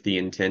with the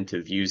intent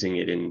of using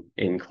it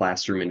in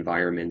classroom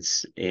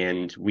environments,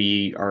 and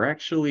we are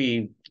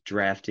actually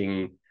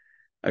drafting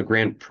a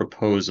grant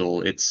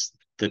proposal. It's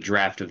the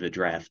draft of the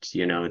draft,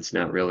 it's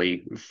not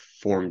really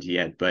formed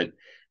yet, but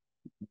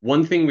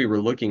one thing we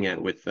were looking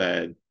at with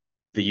the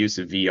use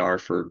of VR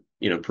for,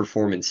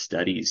 performance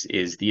studies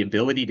is the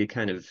ability to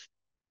kind of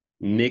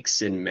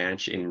mix and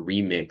match and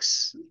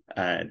remix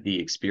the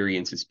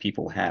experiences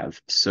people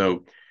have.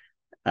 So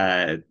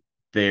uh,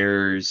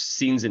 there's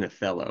scenes in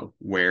Othello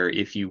where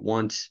if you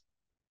want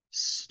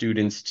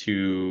students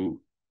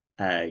to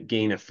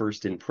gain a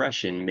first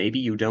impression, maybe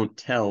you don't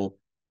tell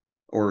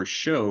or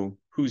show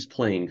who's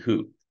playing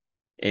who.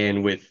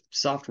 And with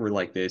software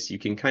like this, you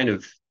can kind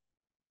of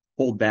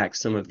hold back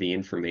some of the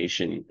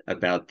information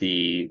about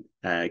the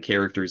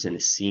characters in a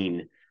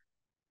scene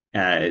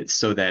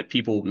so that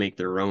people make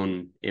their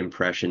own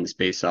impressions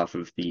based off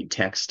of the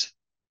text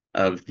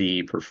of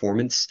the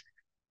performance.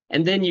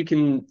 And then you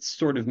can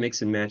sort of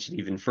mix and match it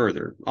even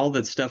further. All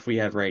that stuff we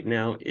have right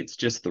now, it's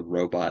just the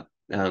robot.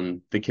 The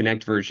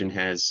Kinect version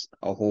has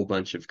a whole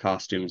bunch of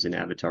costumes and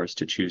avatars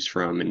to choose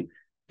from, and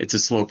it's a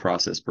slow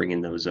process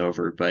bringing those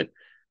over. But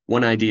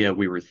one idea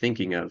we were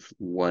thinking of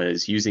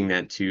was using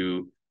that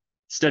to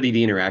study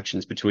the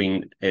interactions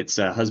between it's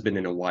a husband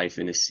and a wife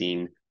in a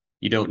scene.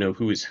 You don't know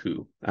who is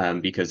who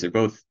because they're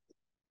both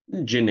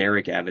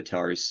generic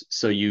avatars.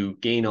 So you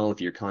gain all of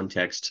your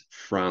context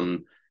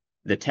from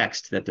the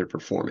text that they're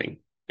performing.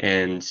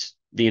 And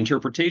the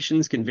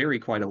interpretations can vary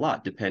quite a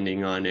lot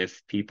depending on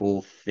if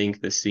people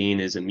think the scene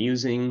is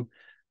amusing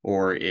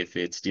or if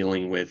it's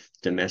dealing with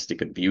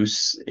domestic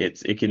abuse.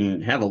 It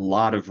can have a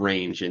lot of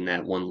range in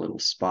that one little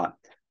spot.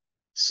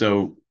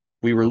 So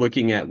we were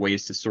looking at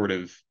ways to sort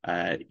of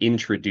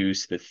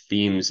introduce the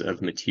themes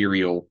of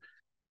material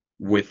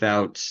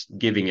without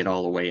giving it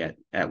all away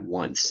at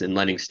once and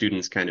letting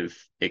students kind of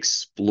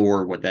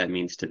explore what that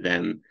means to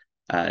them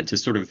to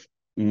sort of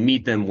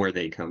meet them where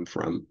they come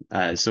from.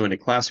 So in a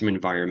classroom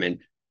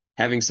environment,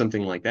 having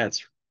something like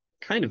that's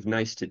kind of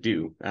nice to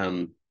do.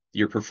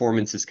 Your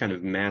performance is kind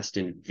of masked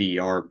in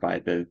VR by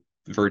the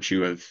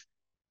virtue of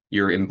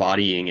you're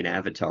embodying an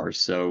avatar.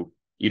 So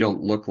you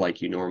don't look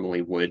like you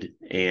normally would.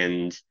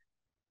 And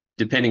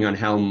depending on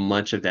how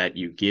much of that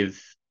you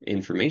give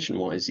information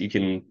wise, you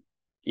can,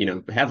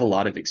 have a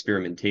lot of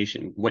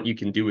experimentation. What you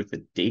can do with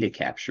the data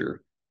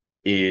capture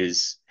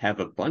is have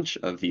a bunch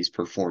of these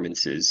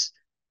performances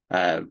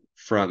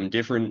from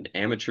different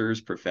amateurs,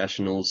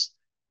 professionals,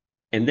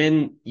 and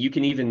then you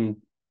can even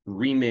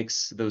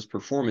remix those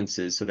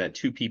performances so that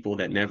two people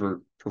that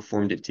never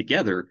performed it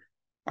together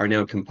are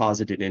now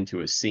composited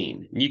into a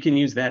scene. And you can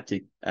use that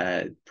to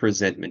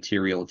present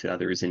material to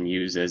others and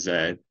use as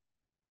a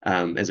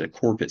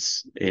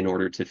corpus in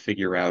order to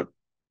figure out,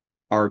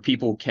 are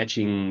people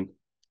catching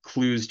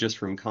clues just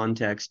from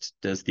context?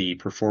 Does the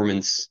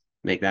performance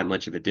make that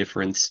much of a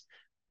difference?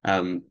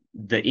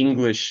 The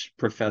English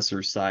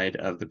professor side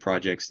of the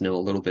projects know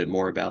a little bit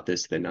more about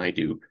this than I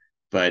do,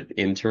 but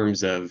in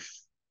terms of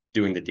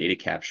doing the data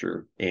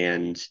capture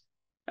and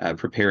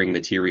preparing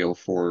material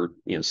for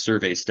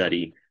survey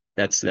study,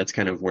 that's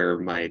kind of where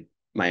my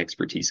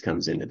expertise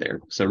comes into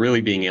there. So really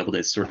being able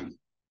to sort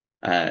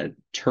of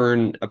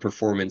turn a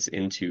performance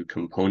into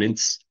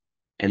components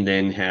and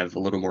then have a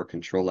little more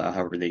control of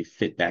however they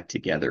fit back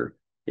together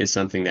is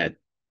something that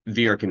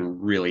VR can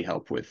really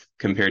help with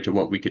compared to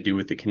what we could do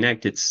with the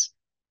Kinect.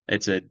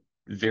 It's a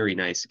very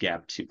nice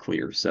gap to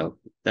clear. So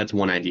that's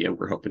one idea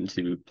we're hoping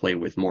to play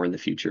with more in the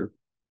future.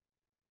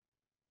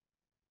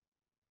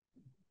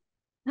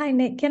 Hi,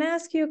 Nick. Can I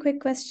ask you a quick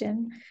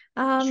question?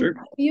 Sure.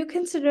 Have you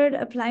considered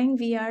applying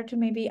VR to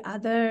maybe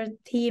other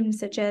themes,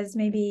 such as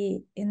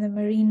maybe in the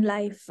marine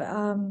life,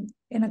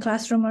 in a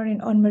classroom or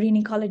on marine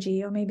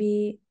ecology, or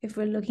maybe if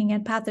we're looking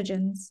at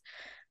pathogens,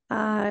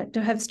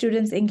 to have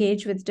students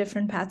engage with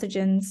different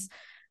pathogens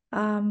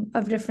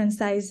of different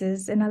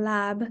sizes in a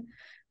lab,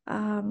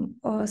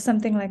 or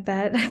something like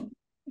that?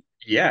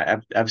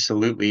 Yeah,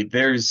 absolutely.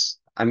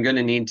 I'm going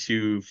to need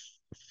to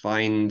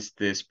find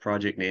this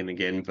project name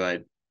again,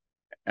 but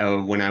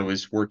when I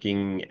was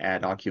working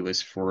at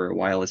Oculus for a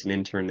while as an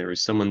intern, there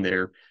was someone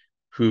there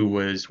who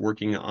was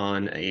working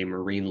on a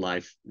marine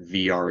life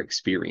VR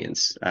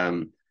experience.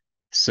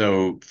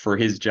 So for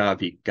his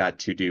job, he got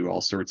to do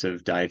all sorts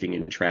of diving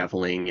and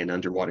traveling and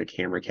underwater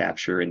camera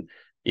capture, and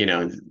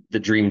the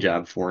dream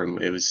job for him.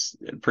 It was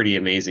pretty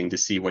amazing to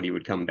see what he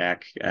would come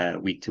back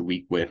week to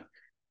week with.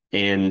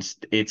 And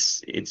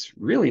it's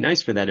really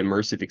nice for that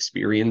immersive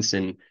experience,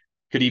 and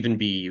could even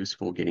be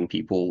useful getting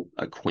people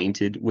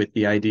acquainted with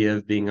the idea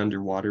of being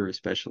underwater,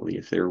 especially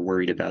if they're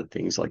worried about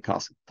things like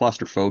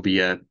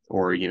claustrophobia,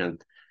 or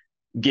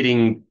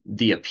getting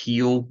the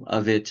appeal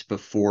of it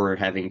before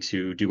having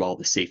to do all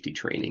the safety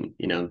training,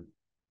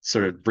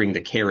 sort of bring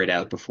the carrot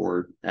out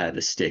before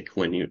the stick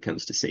when it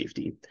comes to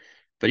safety.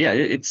 But yeah,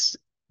 it's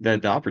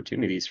the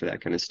opportunities for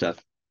that kind of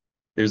stuff.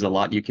 There's a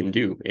lot you can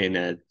do in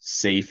a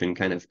safe and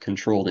kind of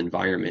controlled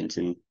environment,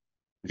 and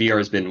VR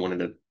has been one of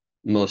the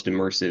most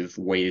immersive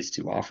ways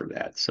to offer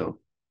that. So,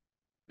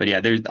 but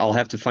yeah, I'll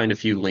have to find a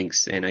few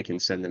links and I can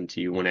send them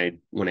to you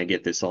when I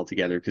get this all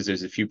together, because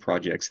there's a few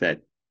projects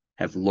that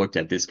have looked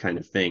at this kind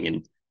of thing,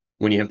 and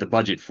when you have the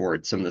budget for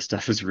it, some of the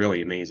stuff is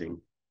really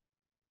amazing.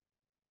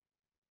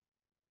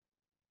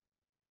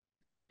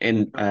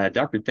 And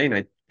Dr. Thane,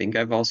 I think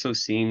I've also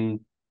seen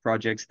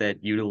projects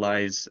that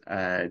utilize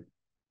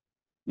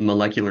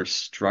molecular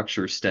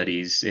structure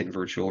studies in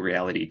virtual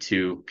reality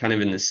too, kind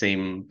of in the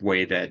same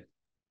way that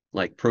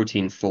like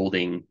protein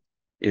folding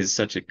is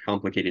such a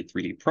complicated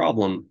 3D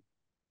problem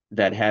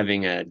that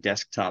having a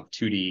desktop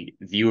 2D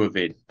view of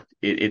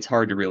it's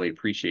hard to really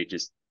appreciate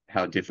just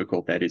how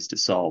difficult that is to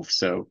solve.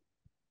 So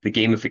the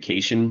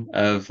gamification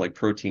of like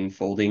protein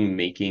folding,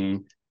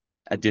 making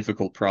a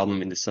difficult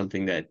problem into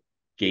something that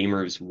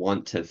gamers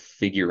want to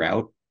figure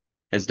out,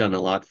 has done a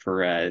lot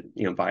for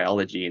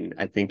biology, and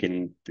I think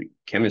in the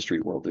chemistry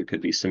world there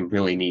could be some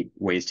really neat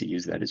ways to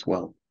use that as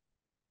well.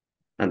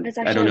 It's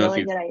I don't actually know if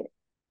you've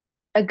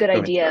a good go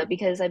ahead, idea sorry.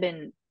 because I've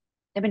been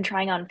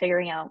trying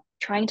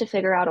to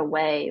figure out a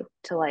way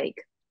to like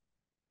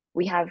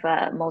we have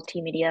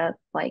multimedia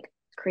like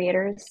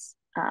creators.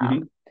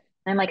 Mhm.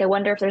 I'm like, I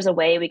wonder if there's a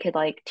way we could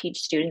like teach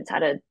students how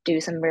to do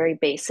some very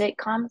basic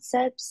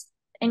concepts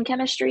in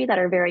chemistry that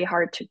are very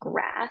hard to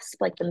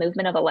grasp. Like the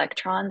movement of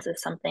electrons is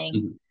something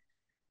Mhm.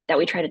 that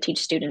we try to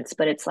teach students,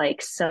 but it's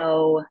like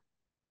so,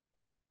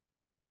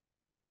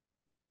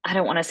 I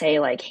don't want to say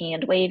like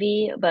hand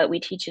wavy, but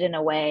we teach it in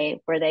a way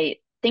where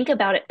they think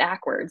about it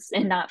backwards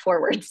and not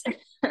forwards.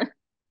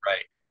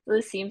 Right. So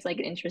this seems like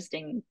an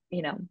interesting,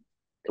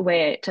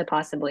 way to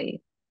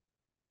possibly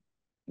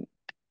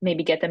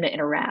maybe get them to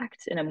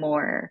interact in a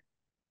more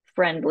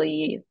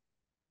friendly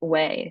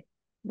way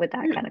with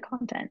that Yeah. kind of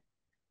content.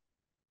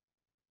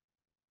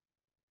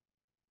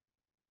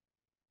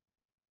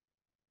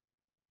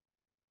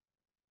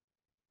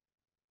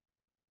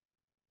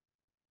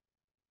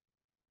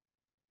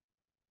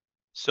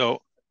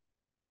 So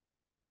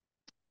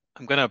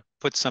I'm going to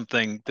put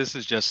something, this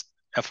is just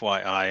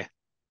FYI.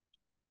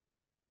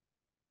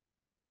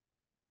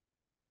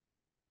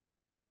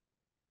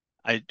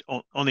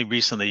 Only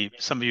recently,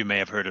 some of you may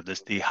have heard of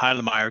this, the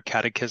Heilemeyer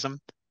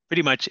Catechism.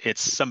 Pretty much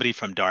it's somebody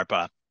from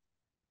DARPA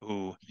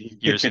who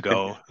years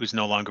ago, who's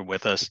no longer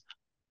with us.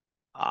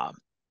 Um,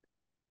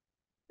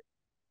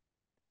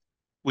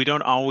 we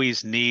don't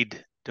always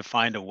need to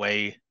find a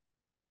way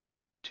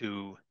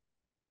to,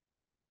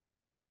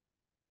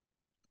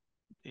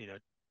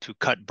 to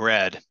cut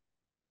bread.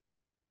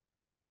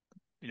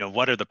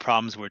 What are the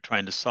problems we're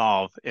trying to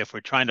solve if we're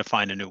trying to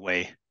find a new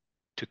way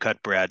to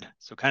cut bread?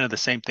 So kind of the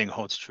same thing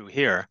holds true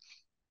here.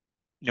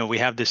 We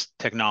have this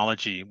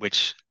technology,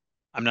 which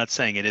I'm not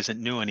saying it isn't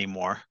new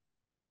anymore,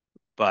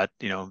 but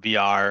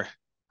VR,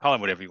 call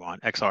it whatever you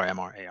want, XR,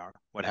 MR, AR,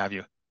 what have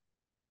you.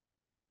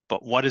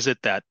 But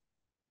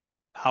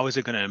how is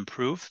it going to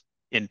improve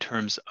in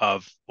terms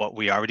of what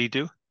we already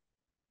do?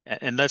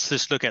 And let's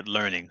just look at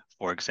learning,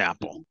 for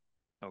example.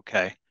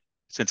 Okay.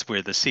 Since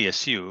we're the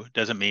CSU,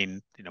 doesn't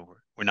mean,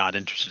 we're not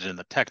interested in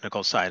the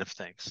technical side of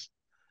things.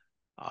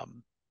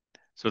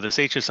 So this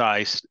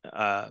NSF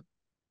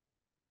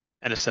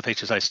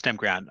HSI STEM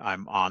grant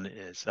I'm on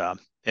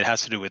it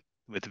has to do with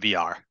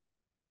VR.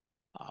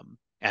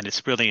 And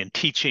it's really in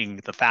teaching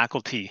the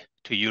faculty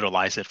to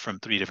utilize it from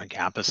 3 different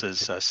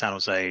campuses, San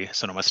Jose,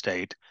 Sonoma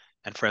State,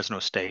 and Fresno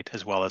State,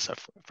 as well as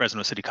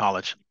Fresno City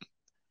College.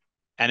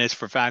 And it's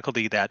for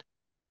faculty that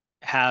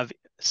have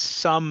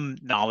some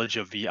knowledge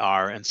of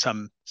VR and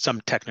some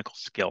technical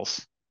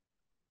skills.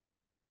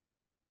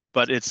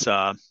 But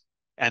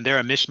and they're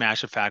a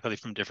mishmash of faculty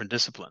from different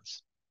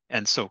disciplines.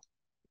 And so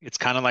it's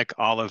kind of like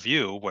all of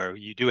you, where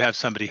you do have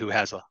somebody who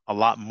has a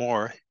lot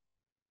more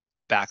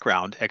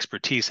background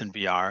expertise in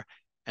VR,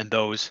 and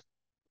those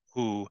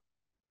who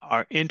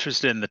are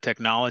interested in the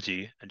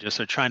technology and just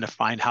are trying to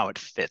find how it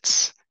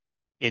fits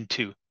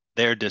into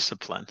their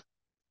discipline.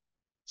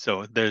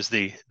 So there's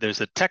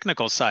a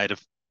technical side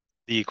of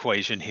the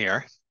equation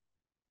here,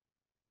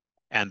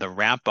 and the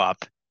ramp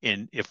up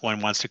in if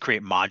one wants to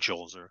create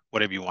modules or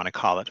whatever you want to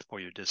call it for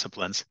your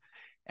disciplines.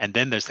 And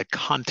then there's the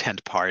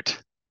content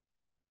part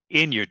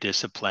in your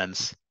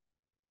disciplines.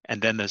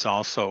 And then there's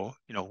also,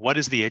 what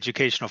is the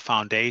educational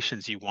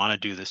foundations you want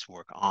to do this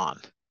work on?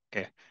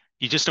 Okay.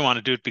 You just don't want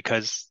to do it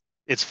because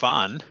it's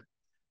fun,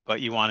 but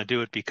you want to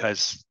do it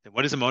because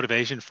what is the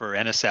motivation for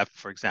NSF,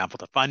 for example,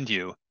 to fund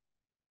you?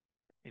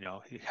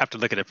 You have to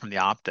look at it from the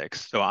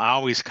optics. So I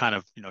always kind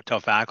of, tell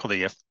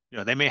faculty if,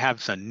 they may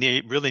have some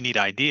really neat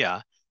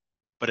idea,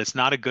 but it's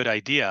not a good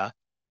idea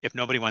if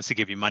nobody wants to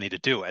give you money to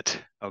do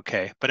it.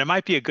 Okay. But it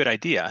might be a good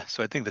idea.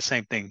 So I think the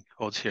same thing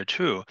holds here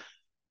too.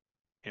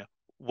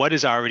 What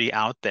is already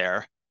out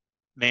there?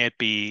 May it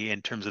be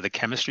in terms of the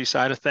chemistry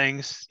side of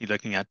things, you're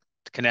looking at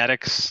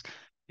kinetics,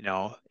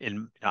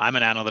 I'm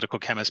an analytical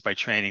chemist by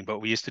training, but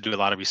we used to do a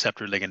lot of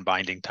receptor ligand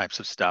binding types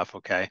of stuff.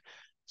 Okay.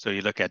 So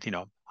you look at,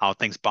 how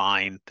things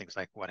bind, things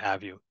like what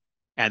have you.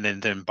 And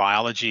then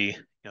biology,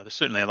 there's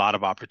certainly a lot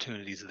of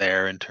opportunities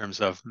there in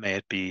terms of, may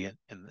it be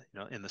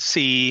in the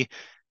sea,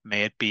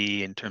 may it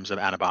be in terms of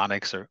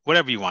antibiotics or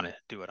whatever you want to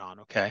do it on.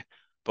 Okay.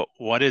 But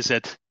what is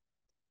it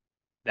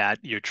that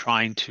you're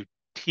trying to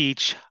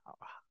teach?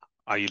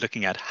 Are you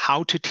looking at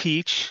how to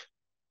teach?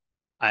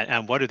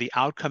 And what are the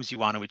outcomes you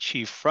want to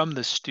achieve from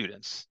the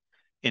students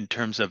in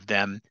terms of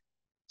them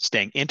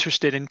staying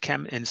interested in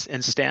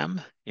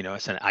STEM?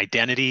 It's an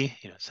identity,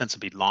 sense of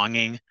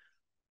belonging.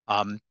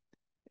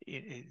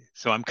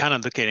 So I'm kind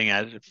of looking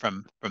at it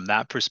from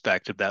that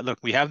perspective that, look,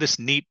 we have this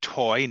neat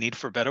toy, need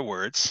for better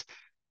words,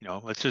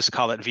 let's just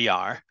call it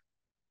VR.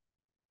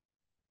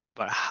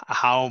 But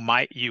how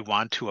might you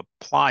want to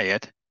apply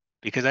it?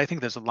 Because I think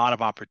there's a lot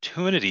of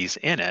opportunities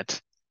in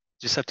it.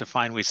 Just have to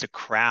find ways to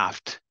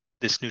craft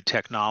this new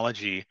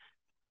technology.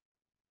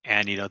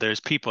 And, there's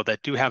people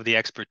that do have the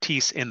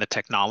expertise in the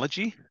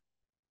technology.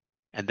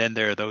 And then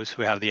there are those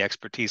who have the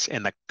expertise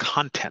in the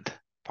content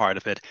part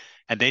of it.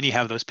 And then you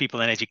have those people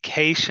in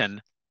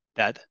education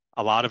that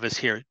a lot of us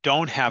here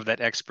don't have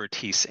that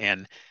expertise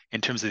in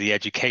terms of the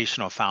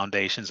educational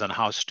foundations on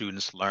how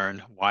students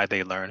learn, why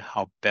they learn,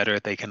 how better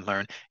they can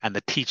learn, and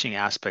the teaching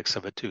aspects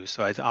of it too.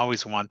 So I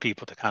always want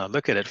people to kind of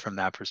look at it from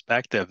that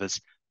perspective as,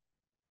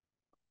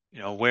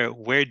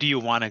 where do you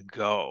want to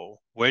go?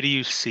 Where do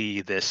you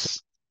see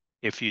this?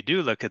 If you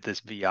do look at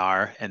this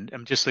VR, and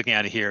I'm just looking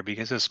at it here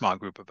because there's a small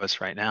group of us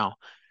right now,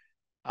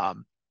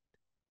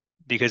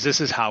 because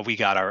this is how we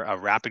got our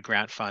rapid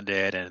grant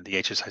funded and the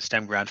HSI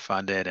STEM grant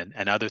funded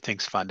and other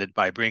things funded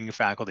by bringing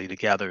faculty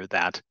together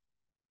that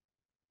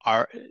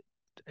are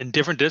in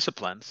different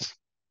disciplines,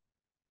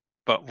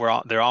 but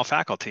they're all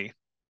faculty,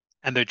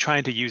 and they're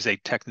trying to use a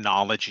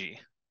technology,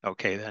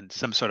 okay, and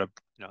some sort of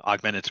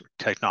augmented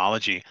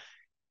technology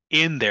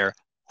in their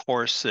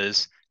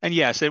courses. And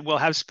yes, it will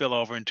have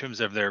spillover in terms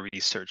of their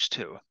research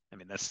too. I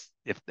mean, that's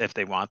if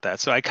they want that.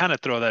 So I kind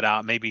of throw that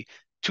out, maybe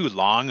too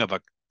long of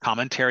a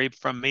commentary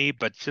from me,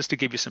 but just to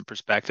give you some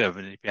perspective,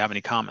 and if you have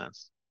any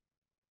comments.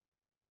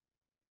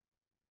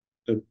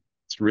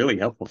 It's really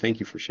helpful. Thank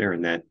you for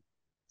sharing that.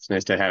 It's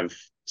nice to have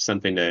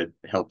something to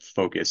help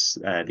focus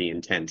the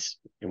intent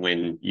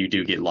when you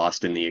do get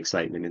lost in the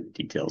excitement and the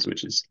details,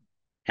 which has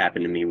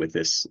happened to me with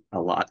this a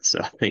lot.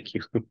 So thank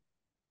you.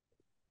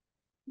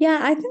 Yeah,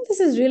 I think this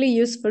is really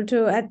useful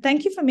too.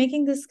 Thank you for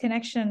making this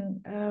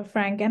connection,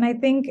 Frank. And I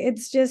think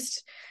it's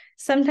just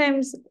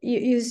sometimes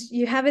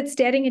you have it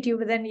staring at you,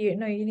 but then you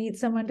need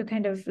someone to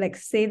kind of like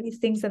say these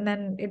things, and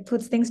then it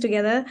puts things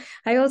together.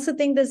 I also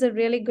think there's a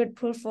really good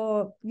pull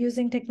for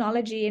using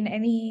technology in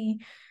any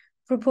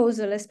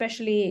proposal,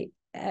 especially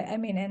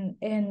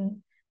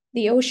in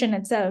the ocean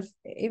itself.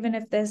 Even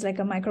if there's like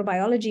a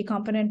microbiology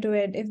component to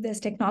it, if there's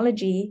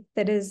technology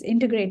that is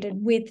integrated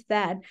with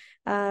that,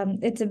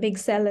 it's a big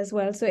sell as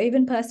well. So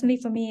even personally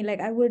for me, like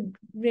I would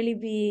really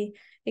be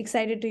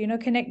excited to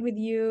connect with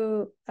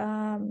you,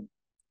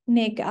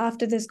 Nick,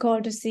 after this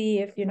call to see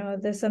if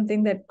there's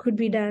something that could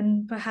be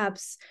done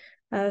perhaps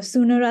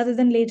sooner rather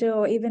than later,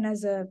 or even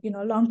as a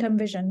long-term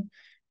vision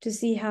to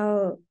see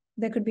how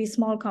there could be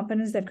small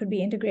components that could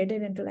be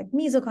integrated into like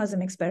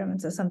mesocosm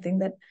experiments or something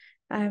that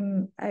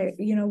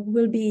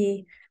will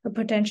be a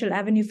potential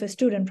avenue for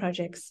student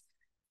projects.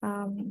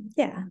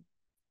 Yeah.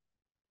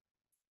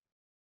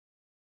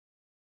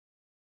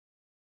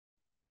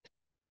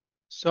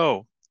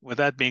 So with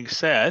that being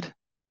said,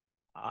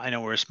 I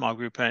know we're a small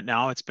group right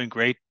now. It's been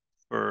great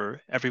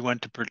for everyone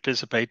to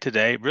participate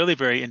today. Really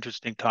very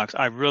interesting talks.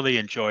 I really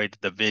enjoyed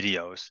the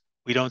videos.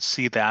 We don't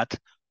see that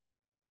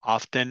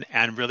often,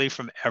 and really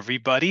from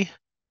everybody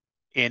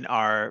in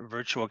our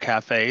virtual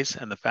cafes,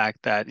 and the fact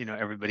that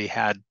everybody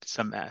had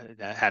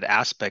had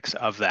aspects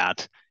of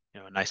that,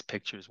 nice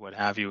pictures, what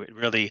have you. It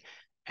really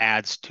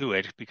adds to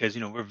it because,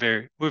 you know,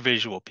 we're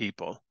visual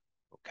people.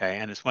 Okay.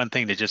 And it's one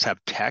thing to just have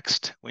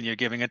text when you're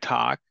giving a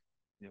talk.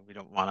 You know, we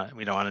don't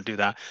want to do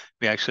that.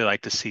 We actually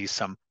like to see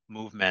some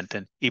movement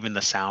and even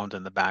the sound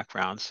in the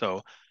background.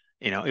 So,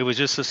 you know, it was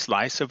just a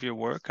slice of your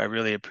work. I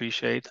really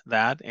appreciate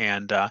that.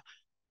 And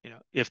you know,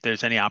 if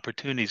there's any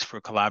opportunities for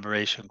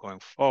collaboration going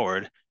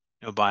forward,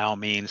 you know, by all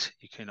means,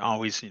 you can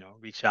always, you know,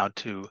 reach out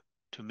to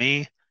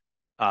me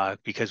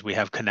because we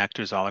have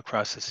connectors all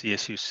across the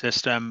CSU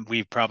system.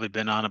 We've probably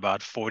been on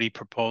about 40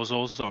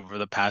 proposals over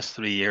the past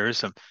 3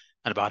 years, and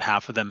about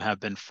half of them have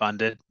been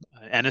funded.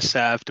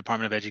 NSF,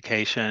 Department of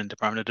Education,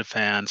 Department of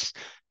Defense,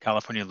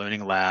 California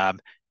Learning Lab,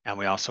 and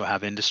we also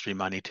have industry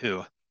money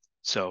too.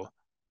 So,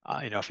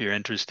 you know, if you're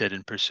interested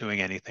in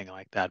pursuing anything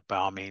like that, by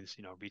all means,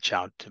 you know, reach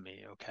out to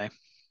me, okay?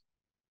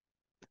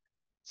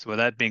 So with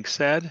that being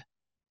said,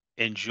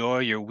 enjoy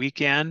your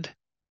weekend,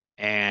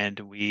 and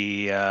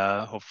we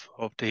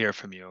hope to hear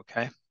from you,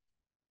 okay?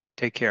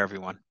 Take care,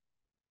 everyone.